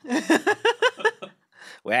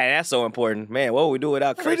 Well, that's so important. Man, what would we do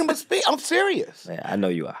without Freedom of speech. I'm serious. Man, I know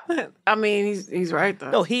you are. I mean, he's right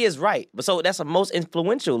though. No, he is right. But so that's a most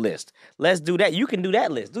influential list. Let's do that. You can do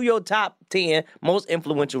that list. Do your top 10 most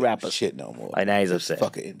influential rappers. Shit no more. Like, now he's That's upset.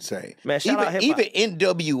 fucking insane. Man, shout out hip-hop. Even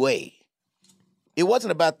NWA, it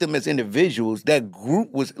wasn't about them as individuals. That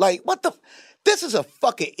group was like, what the... This is a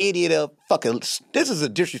fucking idiot of fucking... This is a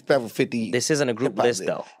disrespectful 50... This isn't a group hip-hop list,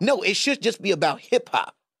 though. No, it should just be about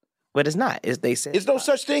hip-hop. But it's not. They said There's no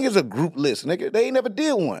such thing as a group list, nigga. They ain't never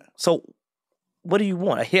did one. So, what do you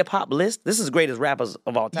want? A hip hop list? This is the greatest rappers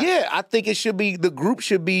of all time. Yeah, I think it should be, the group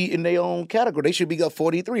should be in their own category. They should be got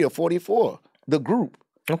 43 or 44. The group.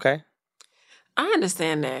 Okay. I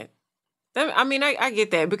understand that. I mean, I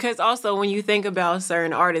get that because also when you think about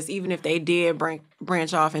certain artists, even if they did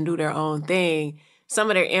branch off and do their own thing, some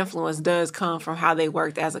of their influence does come from how they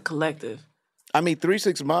worked as a collective. I mean, 3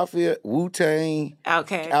 6 Mafia, Wu-Tang,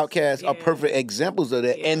 Outkast are perfect examples of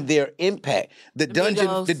that and their impact. The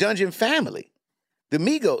Dungeon Family, the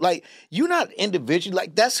Migos. Like, you're not individual.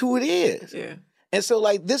 Like, that's who it is. Yeah. And so,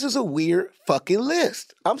 like, this is a weird fucking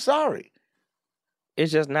list. I'm sorry.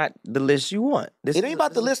 It's just not the list you want. It ain't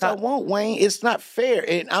about the list I want, Wayne. It's not fair.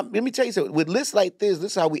 And let me tell you something. With lists like this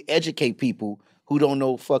is how we educate people who don't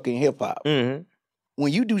know fucking hip-hop. Mm-hmm.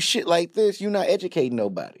 When you do shit like this, you're not educating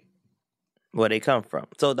nobody. Where they come from.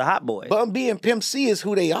 So the Hot Boys. Bun B and Pimp C is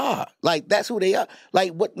who they are. Like, that's who they are.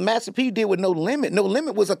 Like, what Master P did with No Limit. No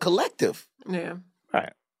Limit was a collective. Yeah.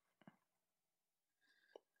 Right.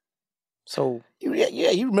 So.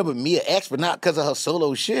 You remember Mia X, but not because of her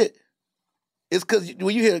solo shit. It's because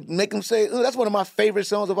when you hear make them say, oh, that's one of my favorite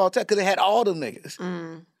songs of all time, because it had all them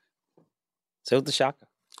niggas. Silk the Shocker.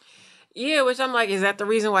 Yeah, which I'm like, is that the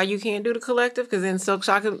reason why you can't do the collective? Because then Silk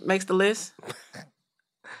Shocker makes the list?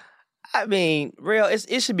 I mean,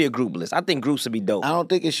 it should be a group list. I think groups should be dope. I don't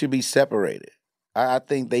think it should be separated. I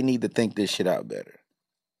think they need to think this shit out better.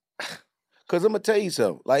 Because I'm going to tell you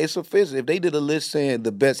something. Like, it's offensive. If they did a list saying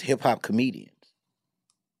the best hip-hop comedians.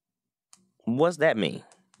 What's that mean?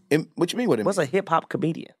 What you mean? What's a hip-hop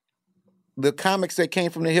comedian? The comics that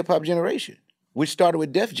came from the hip-hop generation, which started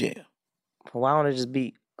with Def Jam. Why don't it just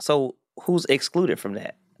be... So, who's excluded from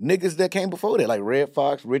that? niggas that came before that, like Red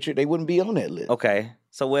Fox, Richard, they wouldn't be on that list. Okay.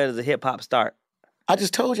 So where does the hip hop start? I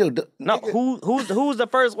just told you. No, nigga, who's the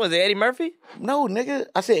first one? Is it Eddie Murphy? No, nigga.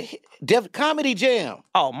 I said Def Comedy Jam.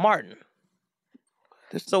 Oh, Martin.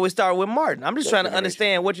 So we start with Martin. I'm just trying to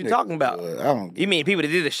understand what you're talking about. I don't. You mean people that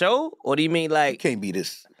did the show? Or do you mean You like... can't be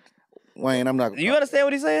this. Wayne, I'm not. You understand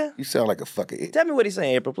what he's saying? You sound like a fucking. Tell me what he's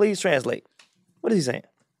saying, April. Please translate. What is he saying?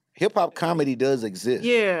 Hip hop comedy does exist.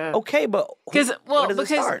 Yeah. Okay, but where does it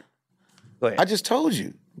start? Go ahead. I just told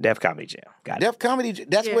you. Def Comedy Jam. Got it. Def Comedy,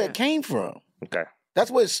 that's where Yeah. it came from. Okay. That's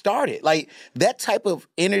where it started. Like, that type of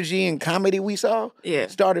energy and comedy we saw Yeah.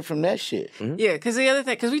 started from that shit. Yeah, because the other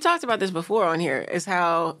thing, because we talked about this before on here, is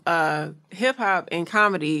how hip hop and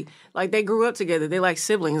comedy, like they grew up together. They like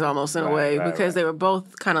siblings almost in a way because they were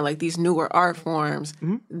both kind of like these newer art forms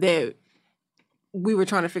that we were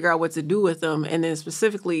trying to figure out what to do with them. And then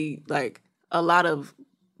specifically, like a lot of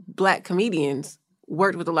black comedians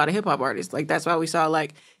worked with a lot of hip hop artists. Like that's why we saw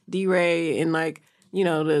like D-Ray and like, you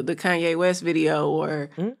know, the Kanye West video or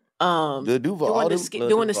The Duval.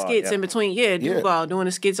 doing the skits in between. Yeah, Duval doing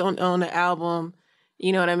the skits on the album.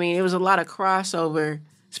 You know what I mean? It was a lot of crossover,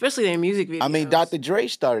 especially in music videos. I mean, Dr. Dre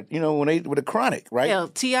started, you know, when they with the Chronic, right? Yeah,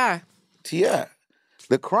 T.I. T.I.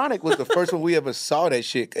 The Chronic was the first one we ever saw that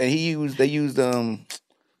shit. And they used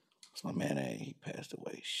what's my man name? He passed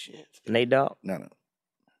away. Shit. Nate Dogg? No.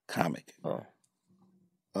 Comic.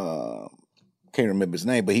 Oh. Can't remember his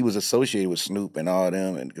name, but he was associated with Snoop and all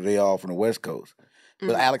them, and they all from the West Coast.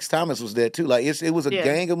 But Alex Thomas was there too. Like it was a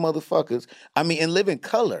gang of motherfuckers. I mean, in Living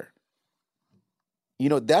Color, you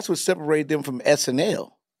know, that's what separated them from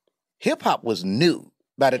SNL. Hip hop was new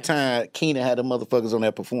by the time Keenan had the motherfuckers on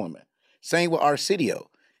there performing. Same with Arsenio.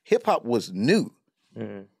 Hip hop was new.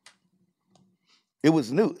 It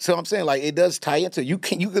was new. So I'm saying, like, it does tie into you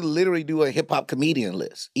could literally do a hip hop comedian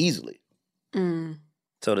list easily.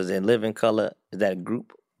 So does it Live in Color? Is that a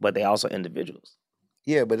group? But they also individuals.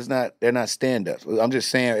 Yeah, but they're not stand-ups. I'm just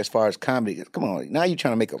saying as far as comedy, come on, now you're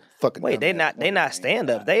trying to make a fucking Wait, they not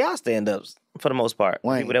stand-ups. They are stand-ups for the most part.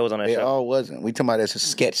 Wayne, People that was on that they show. all wasn't. We talking about as a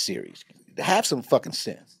sketch series. Have some fucking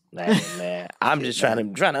sense. Man. I'm just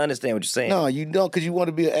trying to understand what you're saying. No, you don't, because you want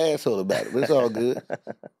to be an asshole about it. But it's all good.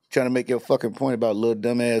 Trying to make your fucking point about little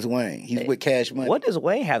dumbass Wayne. He's with Cash Money. What does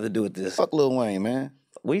Wayne have to do with this? Fuck Lil Wayne, man.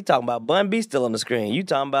 We talking about Bun B still on the screen. You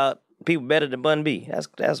talking about people better than Bun B.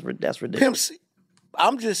 That's ridiculous. Pimp C.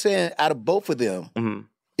 I'm just saying, out of both of them,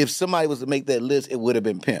 if somebody was to make that list, it would have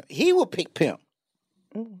been Pimp. He would pick Pimp.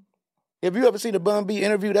 Have you ever seen a Bun B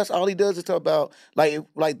interview? That's all he does is talk about,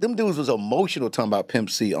 like them dudes was emotional talking about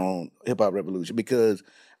Pimp C on Hip Hop Revolution because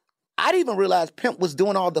I didn't even realize Pimp was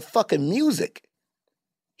doing all the fucking music.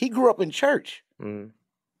 He grew up in church.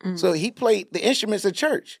 So he played the instruments at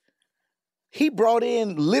church. He brought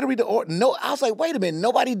in literally I was like, wait a minute,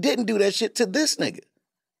 nobody didn't do that shit to this nigga.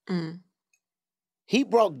 He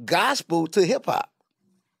brought gospel to hip hop.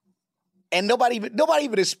 And nobody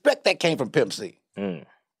even expect that came from Pimp C.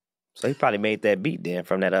 So he probably made that beat then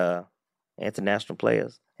from that International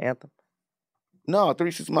Players anthem. No,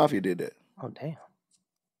 3 6 Mafia did that. Oh damn.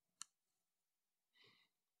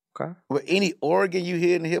 Okay. But any organ you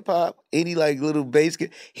hear in hip hop, any like little bass,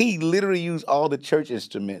 he literally used all the church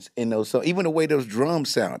instruments in those songs, even the way those drums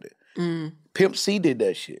sounded. Pimp C did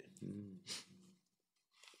that shit.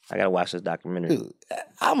 I gotta watch this documentary. Dude,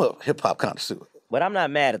 I'm a hip hop connoisseur. But I'm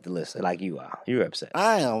not mad at the list like you are. You're upset.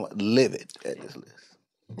 I am livid at this list.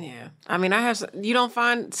 Yeah. I mean, you don't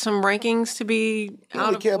find some rankings to be You out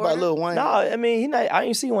only of care order? about Lil Wayne. No, I mean I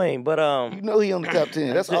didn't see Wayne, but You know he on the top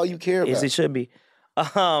 10. That's all you care about. yes, he should be.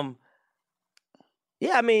 Yeah,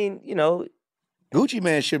 I mean, you know, Gucci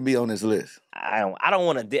Man shouldn't be on this list. I don't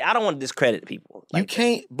want to discredit people. You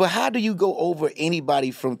can't. But how do you go over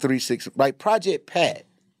anybody from 3 6? Like Project Pat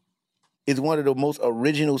is one of the most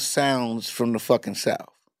original sounds from the fucking South.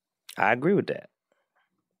 I agree with that.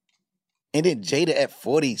 And then Jada at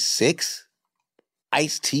 46,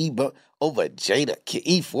 Ice-T over Jada,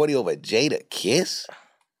 E40 over Jada Kiss,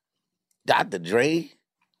 Dr. Dre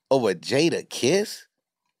over Jada Kiss.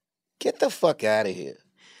 Get the fuck out of here.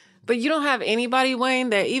 But you don't have anybody,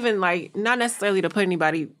 Wayne, that even like, not necessarily to put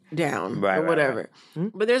anybody down or whatever,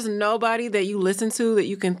 but there's nobody that you listen to that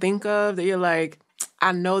you can think of that you're like,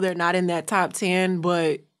 I know they're not in that top 10,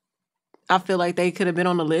 but I feel like they could have been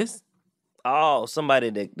on the list. Oh, somebody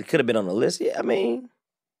that could have been on the list. Yeah, I mean,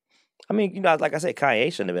 you know, like I said,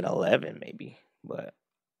 Kanye shouldn't have been 11, maybe, but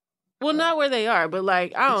Well, not where they are, but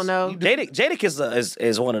like, I don't know. Jadakiss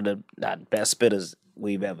is one of the best spitters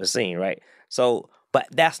we've ever seen, right? So But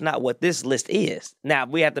that's not what this list is. Now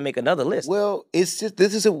we have to make another list. Well, it's just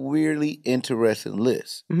this is a weirdly interesting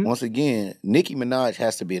list. Mhm. Once again, Nicki Minaj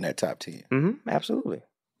has to be in that top 10. Absolutely.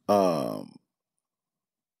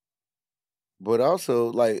 But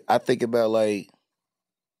also, like, I think about like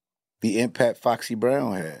the impact Foxy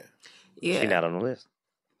Brown had. Yeah. She's not on the list.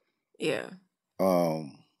 Yeah.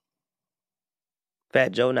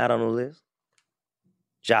 Fat Joe not on the list.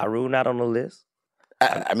 Ja Rule not on the list.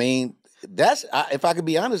 I mean, if I could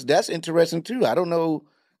be honest, that's interesting too. I don't know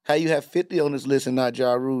how you have 50 on this list and not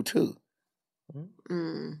Ja Rule too.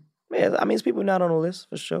 Yeah, I mean, it's people not on the list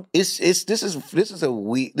for sure. This is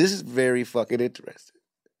very fucking interesting.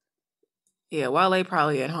 Yeah, Wale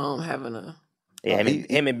probably at home having a Yeah,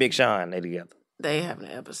 him and Big Sean, they together. they having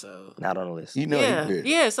an episode. Not on the list. You know, Yeah. he did.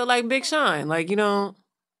 Yeah, so like Big Sean, like you don't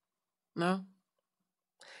no?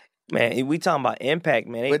 Man, we talking about impact,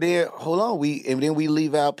 man. But then hold on, then we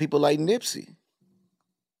leave out people like Nipsey.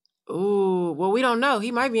 Ooh, well we don't know.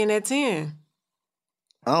 He might be in that 10.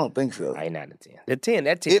 I don't think so. I ain't not the 10. The 10,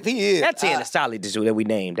 that 10. If he is, that 10 is solid that we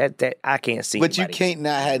named. That I can't see. But you anybody. can't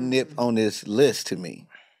not have Nip on this list to me.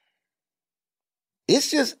 It's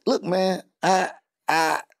just look, man. I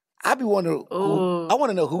be wondering. I want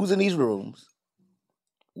to know who's in these rooms.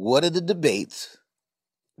 What are the debates?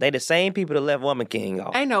 They the same people that left Woman King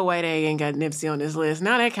off. Ain't no way they ain't got Nipsey on this list.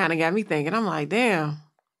 Now that kind of got me thinking. I'm like, damn.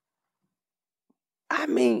 I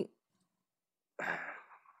mean,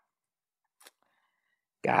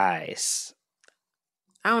 guys.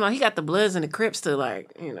 I don't know. He got the Bloods and the Crips to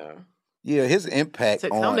like, you know. Yeah, his impact To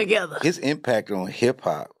come together. His impact on hip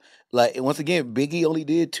hop. Like once again, Biggie only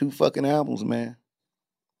did 2 fucking albums, man.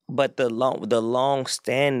 But the long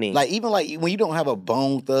standing, Like even like when you don't have a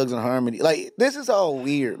Bone Thugs and Harmony, like this is all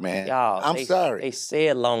weird, man. y'all. I'm sorry. They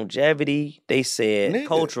said longevity. They said Nigga.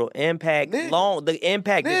 cultural impact. Nigga. The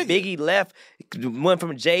impact that Nigga. Biggie left went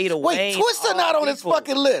from Jay to Wait, Wayne. Twista not on this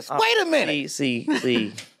fucking list. Wait a minute.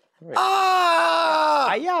 See. Ah!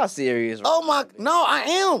 Are y'all serious? Oh my! No, I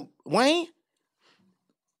am Wayne.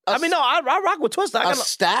 I mean, no, I rock with Twista.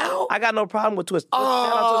 Style. I got no problem with Twista.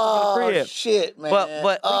 Oh shit, man! But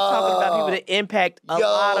we talking about people that impact a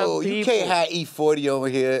lot of people. You can't have E40 over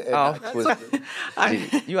here. And not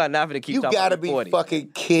Twista. You are not going to keep You talking gotta about be E40.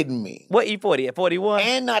 fucking kidding me. What E40 at 41?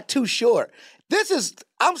 And not too short. This is.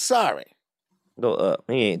 I'm sorry. Go up.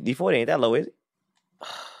 D40 ain't that low, is it? I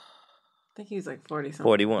think he's like 40 something.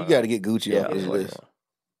 41. You got to get Gucci off this 41. list.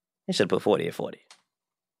 You should put 40 at 40.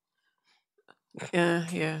 Yeah.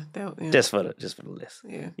 Just for the list.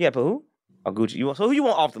 Yeah. Yeah, but who? Or Gucci. So who you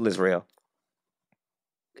want off the list, Rail?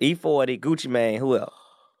 E40, Gucci Mane, who else?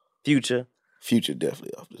 Future. Future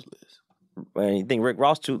definitely off this list. Man, you think Rick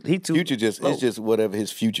Ross too? Future just low. it's just whatever his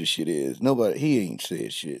future shit is. He ain't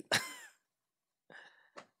said shit.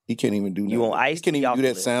 He can't even do You nothing. want Ice He can't T even off do the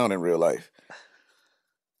that list. sound in real life.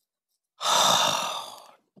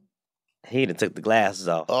 He done took the glasses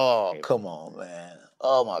off. Oh, come on, man.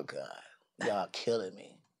 Oh my God. Y'all killing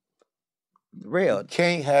me. Real.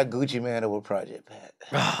 Can't have Gucci Man over Project Pat.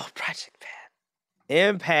 Oh, Project Pat.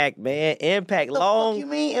 Impact, man. Impact. The Long, fuck you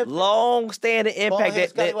mean impact? long-standing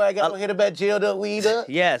impact. Where I got hit about jailed up weed up.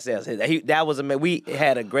 Yes. That was we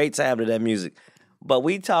had a great time to that music. But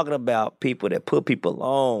we talking about people that put people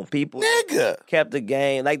on. People Nigga. kept the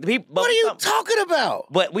game. Like the people. What are you talking about?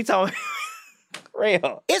 But we talking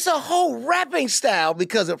real. It's a whole rapping style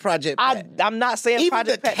because of Project Pat. I'm not saying Even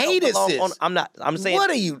Project the Pat don't belong cadences. on. I'm not. I'm saying.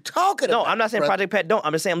 What are you talking No, about? I'm not saying brother? Project Pat don't.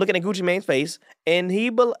 I'm just saying I'm looking at Gucci Mane's face, and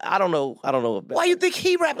he. I don't know. Why you think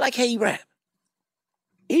he rap like he rap?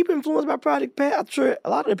 He been influenced by Project Pat? I'm sure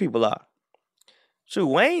a lot of the people are. Shoot,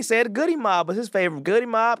 Wayne said Goody Mob was his favorite. Goody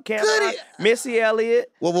Mob, Cameron, Missy Elliott.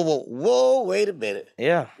 Whoa, wait a minute.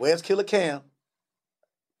 Yeah. Where's Killer Cam?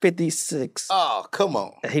 56. Oh, come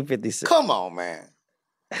on. He 56. Come on, man.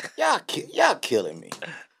 Y'all killing me.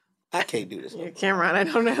 I can't do this. Yeah, Cameron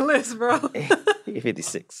ain't on that list, bro. He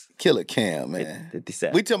 56. Killer Cam, man.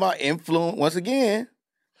 57. We talking about influence once again.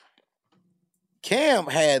 Cam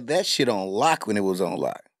had that shit on lock when it was on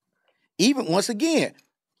lock. Even once again,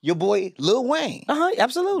 your boy Lil Wayne.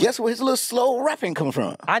 Absolutely. Guess where his little slow rapping come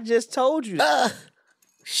from? I just told you.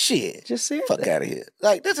 Shit. Just said Fuck that. out of here.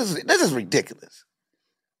 Like this is ridiculous.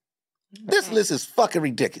 This list is fucking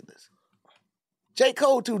ridiculous. J.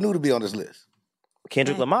 Cole too new to be on this list.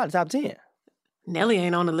 Kendrick Lamar, top 10. Nelly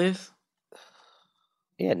ain't on the list.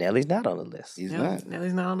 Yeah, Nelly's not on the list. He's not.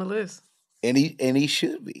 Nelly's not on the list. And he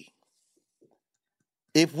should be.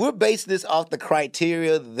 If we're basing this off the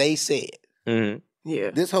criteria they said, Mm-hmm.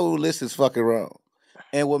 Yeah. this whole list is fucking wrong.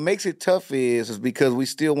 And what makes it tough is because we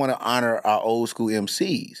still want to honor our old school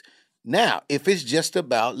MCs. Now, if it's just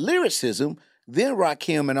about lyricism, then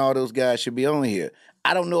Rakim and all those guys should be on here.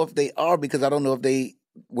 I don't know if they are because I don't know if they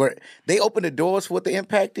open the doors for what the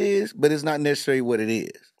impact is, but it's not necessarily what it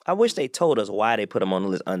is. I wish they told us why they put them on the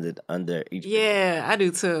list under each. Yeah, I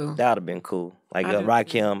do too. That would have been cool. Like I do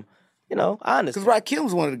Rakim, you know, I understand. Because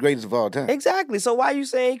Rakim's one of the greatest of all time. Exactly. So why are you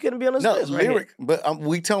saying he couldn't be on this list? Right lyric, but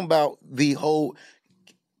we talking about the whole.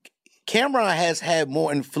 Cameron has had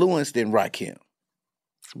more influence than Rakim.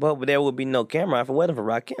 But there would be no Cameron if it wasn't for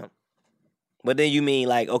Rakim. But then you mean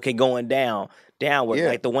like, okay, going downward, Yeah.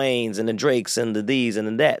 like the Waynes and the Drakes and the these and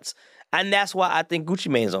the that's. And that's why I think Gucci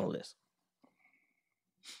Mane's on the list.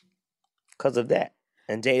 Because of that.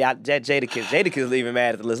 And Jadakiss is even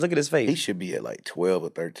mad at the list. Look at his face. He should be at like 12 or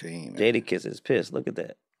 13. Jadakiss is pissed. Look at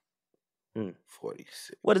that.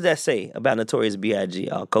 46. What does that say about Notorious B.I.G.?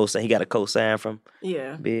 He got a co-sign from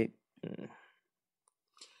Yeah. Big.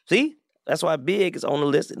 See? That's why Big is on the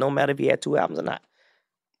list, no matter if he had 2 albums or not.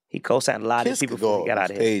 He co-signed a lot of Kiss people could go before he got on out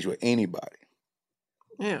of here. stage with anybody.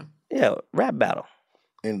 Yeah. Yeah, rap battle.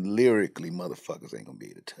 And lyrically, motherfuckers ain't gonna be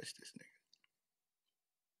able to touch this nigga.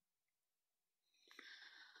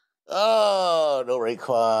 Oh, no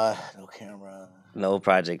Raekwon, no Cameron, No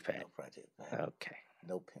Project Pat. no Project Pat, Okay.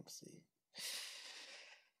 no Pimp C.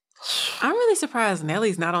 I'm really surprised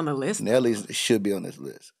Nelly's not on the list. Nelly should be on this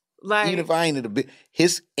list. Like, Even if I ain't in the big,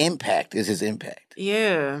 his impact is his impact.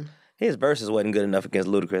 yeah. His verses wasn't good enough against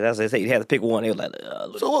Ludacris. That's what they say. He had to pick one. They was like,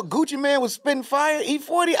 Ludacris. So what? Gucci Man was spitting fire. E40.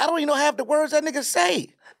 I don't even know half the words that nigga say.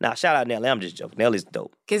 Nah, shout out Nelly. I'm just joking. Nelly's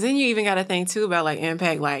dope. Because then you even got to think, too, about, like,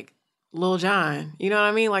 impact, like, Lil Jon. You know what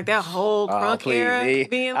I mean? Like, that whole crunk era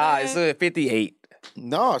being there. It's at 58.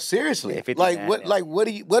 No, seriously. Yeah, 59 like what? now. Like what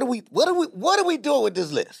are we doing with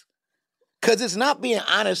this list? Because it's not being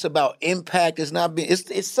honest about impact. It's not being.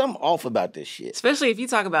 It's something off about this shit. Especially if you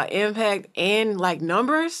talk about impact and, like,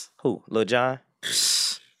 numbers. Who? Lil Jon?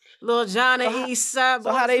 Lil Jon and East Side.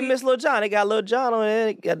 So how they miss Lil Jon? They got Lil Jon on there.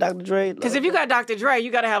 They got Dr. Dre. Because if you got Dr. Dre, you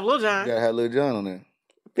got to have Lil Jon. You gotta have Lil Jon on there.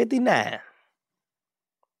 59.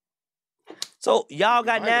 So y'all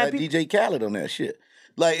got I 9 got people. DJ Khaled on that shit.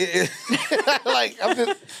 Like, like I'm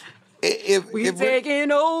just. If We if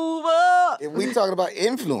taking over. if we talking about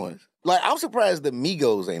influence, like I'm surprised the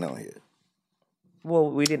Migos ain't on here.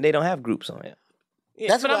 Well, they don't have groups on here.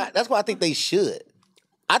 Yeah, That's why I think they should.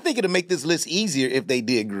 I think it'll make this list easier if they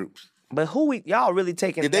did groups. But y'all really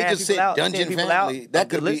taking If they 9 just people said out, Dungeon 10 people Family, out that of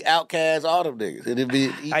the could be list? Outkast, all them niggas. It'd be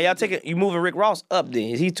How y'all you moving Rick Ross up then?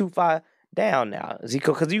 Is he too far down now? Is he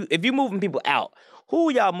because if you moving people out,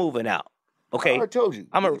 who y'all moving out? Okay, I told you.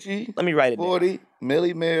 Gucci, let me write it down. 40,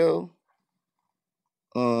 Melly Mel,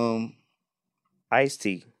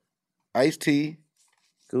 Ice-T, Ice-T.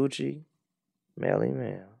 Gucci, Melly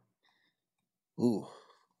Mel. Ooh,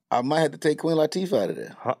 I might have to take Queen Latifah out of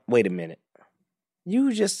there. Huh? Wait a minute.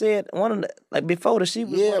 You just said one of the before that she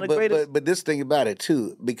was Yeah, one of the greatest. but this thing about it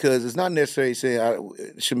too, because it's not necessarily saying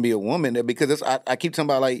it shouldn't be a woman there, because I keep talking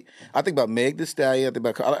about, like, I think about Meg Thee Stallion,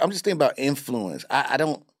 I'm just thinking about influence. I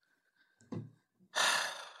don't.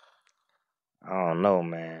 I don't know,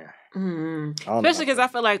 man. Mm-hmm. I don't know. Especially because I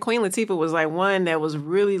feel like Queen Latifah was like one that was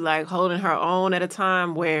really like holding her own at a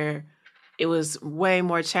time where it was way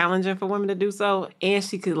more challenging for women to do so, and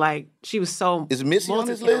she was so. Is Missy on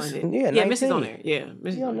this list? multi-talented. Yeah, Missy's 19. on there. Yeah,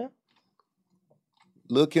 Missy's You on don't there. know.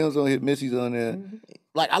 Lil Kim's on here, Missy's on there.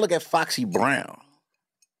 Like, I look at Foxy Brown.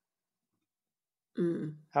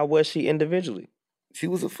 Mm. How was she individually She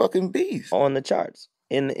was a fucking beast. on the charts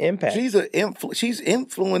in the impact? She's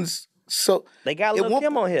influenced. So They got at Lil one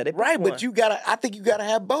Kim on here. They picked right, one. but I think you gotta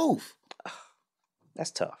have both.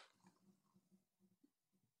 That's tough.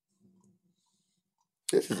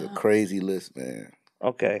 This is a crazy list, man.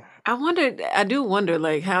 Okay. I do wonder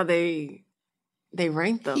like how they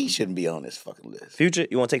rank them. He shouldn't be on this fucking list. Future,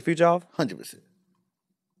 you want to take Future off? 100%.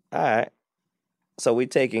 All right. So we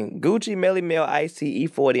taking Gucci, Melly Mel, Ice-T,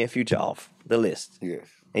 E40, and Future off the list. Yes,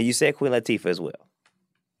 And you said Queen Latifah as well.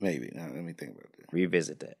 maybe. Now, let me think about that.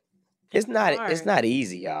 Revisit that. It's not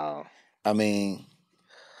easy, y'all. I mean,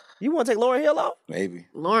 You want to take Lauryn Hill off? maybe.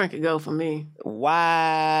 Lauren could go for me. Wow.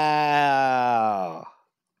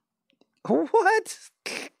 What?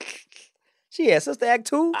 She had Sister Act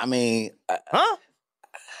 2? I mean, Huh?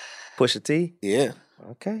 Pusha T? yeah.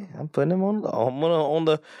 Okay, I'm putting him on the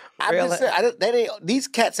I'm rail. just saying, these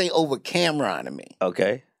cats ain't over Cameron to me.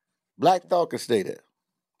 Okay. Black Thought could stay there.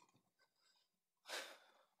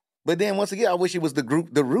 But then once again, I wish it was the group,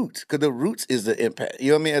 the Roots, because the Roots is the impact. You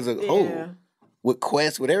know what I mean? As a whole, with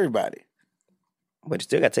Quest, with everybody. But you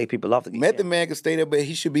still got to take people off the Method Man could stay there, but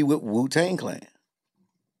he should be with Wu-Tang Clan.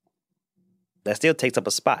 That still takes up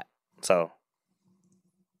a spot. So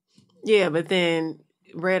Yeah, but then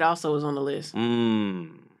Red also was on the list. So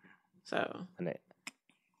And that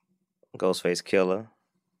Ghostface Killer.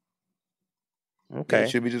 Yeah, Okay. it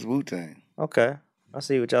should be just Wu-Tang. Okay. I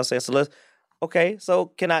see what y'all saying. So let's. Okay. So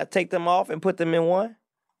can I take them off and put them in one?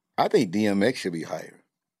 I think DMX should be higher.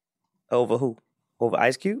 Over who? Over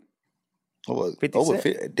Ice Cube? Over 50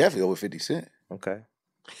 Cent? Definitely over 50 Cent. Okay.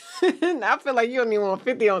 I feel like you don't even want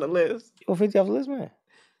 50 on the list. You want 50 off the list, man?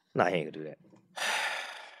 Nah, he ain't gonna do that.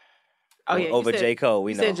 Oh yeah, Over J. Cole,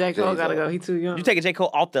 we you know. said J. Cole J. gotta Cole. go. He too young. You taking J.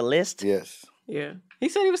 Cole off the list? Yes. Yeah, he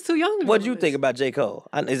said he was too young. To be What'd on you the think list. about J. Cole?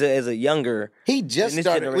 As a younger, He just in this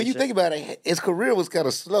started. When you generation. think about it, his career was kind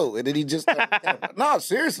of slow, and then he just started. No,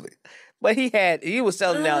 seriously. but he was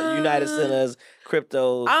selling out United Centers,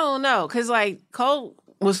 cryptos. I don't know, cause like Cole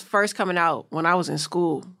was first coming out when I was in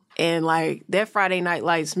school, and like that Friday Night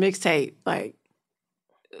Lights mixtape, like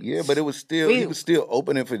Yeah, but it was still he was still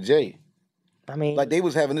opening for Jay. I mean, Like they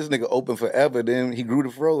was having this nigga open forever. Then he grew the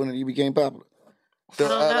fro, and then he became popular. So,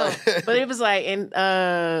 I don't know, but it was like in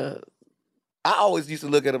I always used to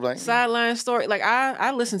look at him like, Sideline Story. Like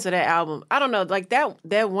I listened to that album. I don't know, like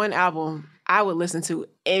that one album I would listen to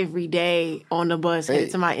every day on the bus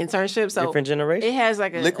headed to my internship. So different generation. it has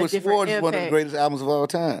like a Liquid different Swords is one of the impact. greatest albums of all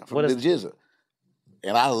time from What the is- Jizza.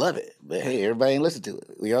 And I love it. But hey, everybody ain't listen to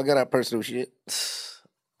it. We all got our personal shit.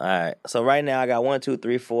 All right. So right now I got 1, 2,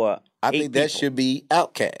 3, 4. I 8 think that people. should be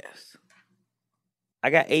Outkast. I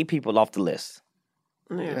got 8 people off the list.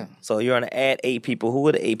 Yeah. So you're gonna add 8 people. Who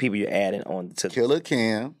are the 8 people you're adding on to? Killer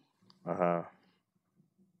Cam, Uh-huh.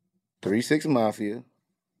 3 6 Mafia.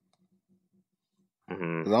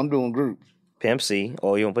 Mm-hmm. 'Cause I'm doing groups. Pimp C.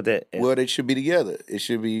 Or you want to put that? Well, they should be together. It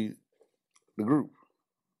should be the group.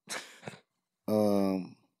 Who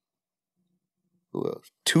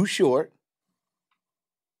else? Too Short.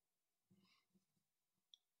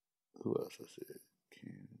 Who else I said?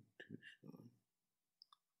 Cam, Too Short.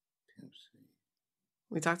 Pimp C.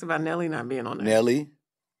 We talked about Nelly not being on there. Nelly,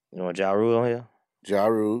 You want Ja Rule on here? Ja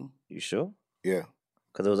Rule. You sure? Yeah.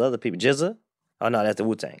 Because there was other people. Jizza? Oh, no, that's the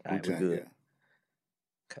Wu-Tang. All right, we Wu-Tang, good.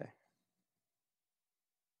 yeah. Okay.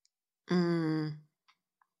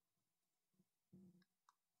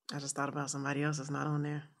 I just thought about somebody else that's not on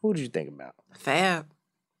there. Who did you think about? Fab.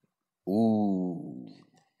 Ooh.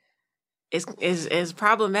 It's as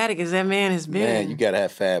problematic as that man has been. Man, you gotta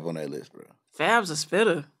have Fab on that list, bro. Fab's a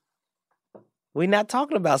spitter. We not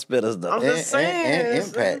talking about spitters, though. I'm just saying. And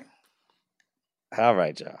Impact. All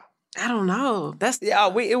right, y'all. I don't know. That's Yeah,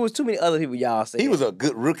 it was too many other people y'all said. He was a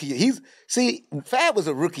good rookie. Fab was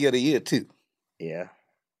a rookie of the year too. Yeah.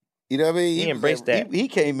 You know what I mean? He embraced that. He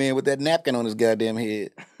came in with that napkin on his goddamn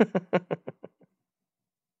head.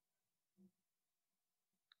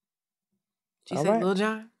 She All said right. Lil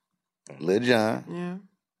Jon. Lil Jon. Yeah.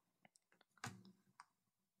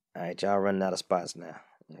 All right, y'all running out of spots now.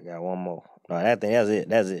 I got one more. No, that's it.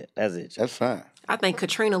 That's it. y'all. That's fine. I think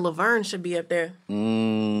Katrina Laverne should be up there.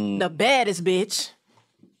 Mm, The baddest bitch.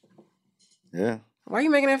 yeah. Why are you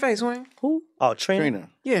making that face, Wayne? Who? Oh, Trina. Trina.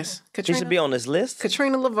 Yes. She Katrina. should be on this list.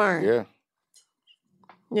 Katrina Laverne. Yeah.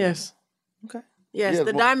 Yes. Okay. Yes, Yeah,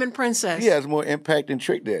 the more- Diamond Princess. He has more impact than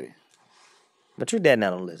Trick Daddy. But your dad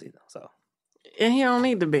not on the list either, so And he don't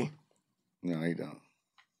need to be. No, he don't.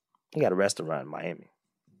 he got a restaurant in Miami.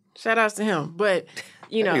 Shout outs to him. But,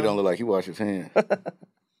 you know. He don't look like he wash his hands.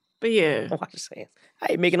 But yeah. Watch his hands. How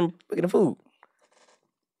you making the food?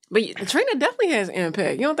 But Trina definitely has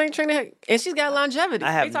impact. You don't think Trina and she's got longevity. I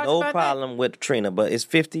We have talked no about problem with Trina, but it's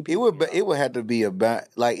 50 It people. would have to be it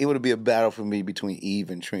would be a battle for me between Eve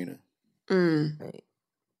and Trina.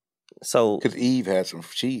 So Because Eve had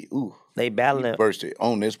they battling. bursted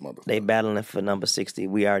on this motherfucker. They battling for number 60.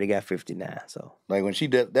 We already got 59. So Like when she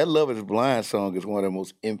did that Love Is Blind song is one of the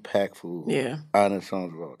most impactful Yeah. honest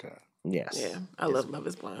songs of all time. yes, Yeah. I love Love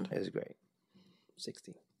is Blind. it's great.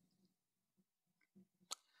 60.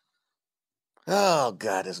 Oh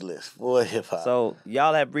God, this list. Boy, hip hop. So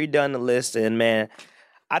y'all have redone the list, and man,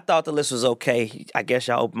 I thought the list was okay. I guess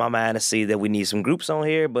y'all opened my mind to see that we need some groups on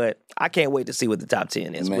here, but I can't wait to see what the top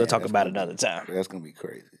 10 is. Man, We'll talk that's about it gonna another time. That's gonna be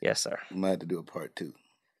crazy. Yes, sir. We might have to do a part 2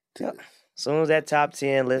 to Yep. this. As soon as that top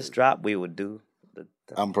 10 list drop, we will do the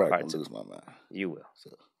I'm probably part gonna 2. lose my mind. You will.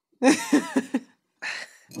 So.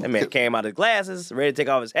 That man came out of his glasses, ready to take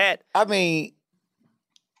off his hat. I mean,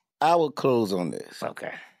 I will close on this.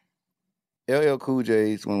 Okay. LL Cool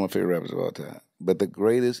J is one of my favorite rappers of all time. But the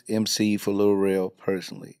greatest MC for Lil Rel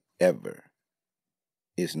personally ever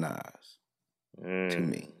is Nas to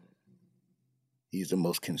me. He's the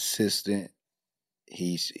most consistent.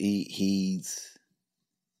 He's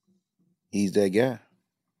that guy.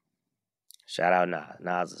 Shout out Nas.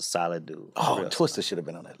 Nas is a solid dude. Oh, Real Twister should have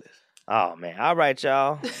been on that list. Oh, man. All right,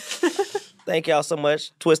 y'all. Thank y'all so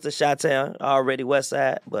much. Twista, Chi-Town, already West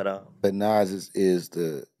Side. But Nas is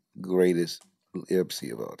the greatest MC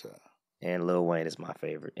of all time. And Lil Wayne is my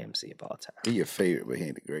favorite MC of all time. He your favorite, but he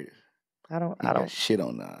ain't the greatest. I don't Got shit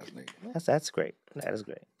on Nas, nigga. That's great. That is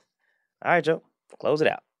great. All right, Joe. Close it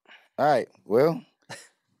out. All right. Well,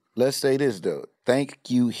 let's say this, though. Thank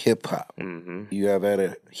you, hip-hop. Mm-hmm. You have had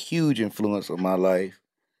a huge influence on my life,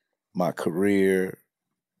 my career,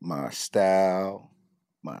 my style,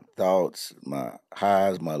 my thoughts, my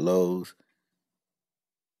highs, my lows.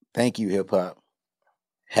 Thank you, hip-hop.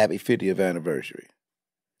 Happy 50th anniversary.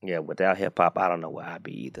 Yeah, without hip-hop, I don't know where I'd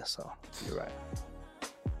be either, so you're right.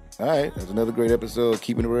 All right. That's another great episode of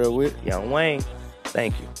Keeping It Real with Young Wayne.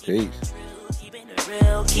 Thank you. Peace. Keeping it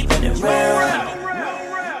real.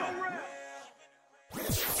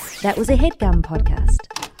 That was a HeadGum podcast.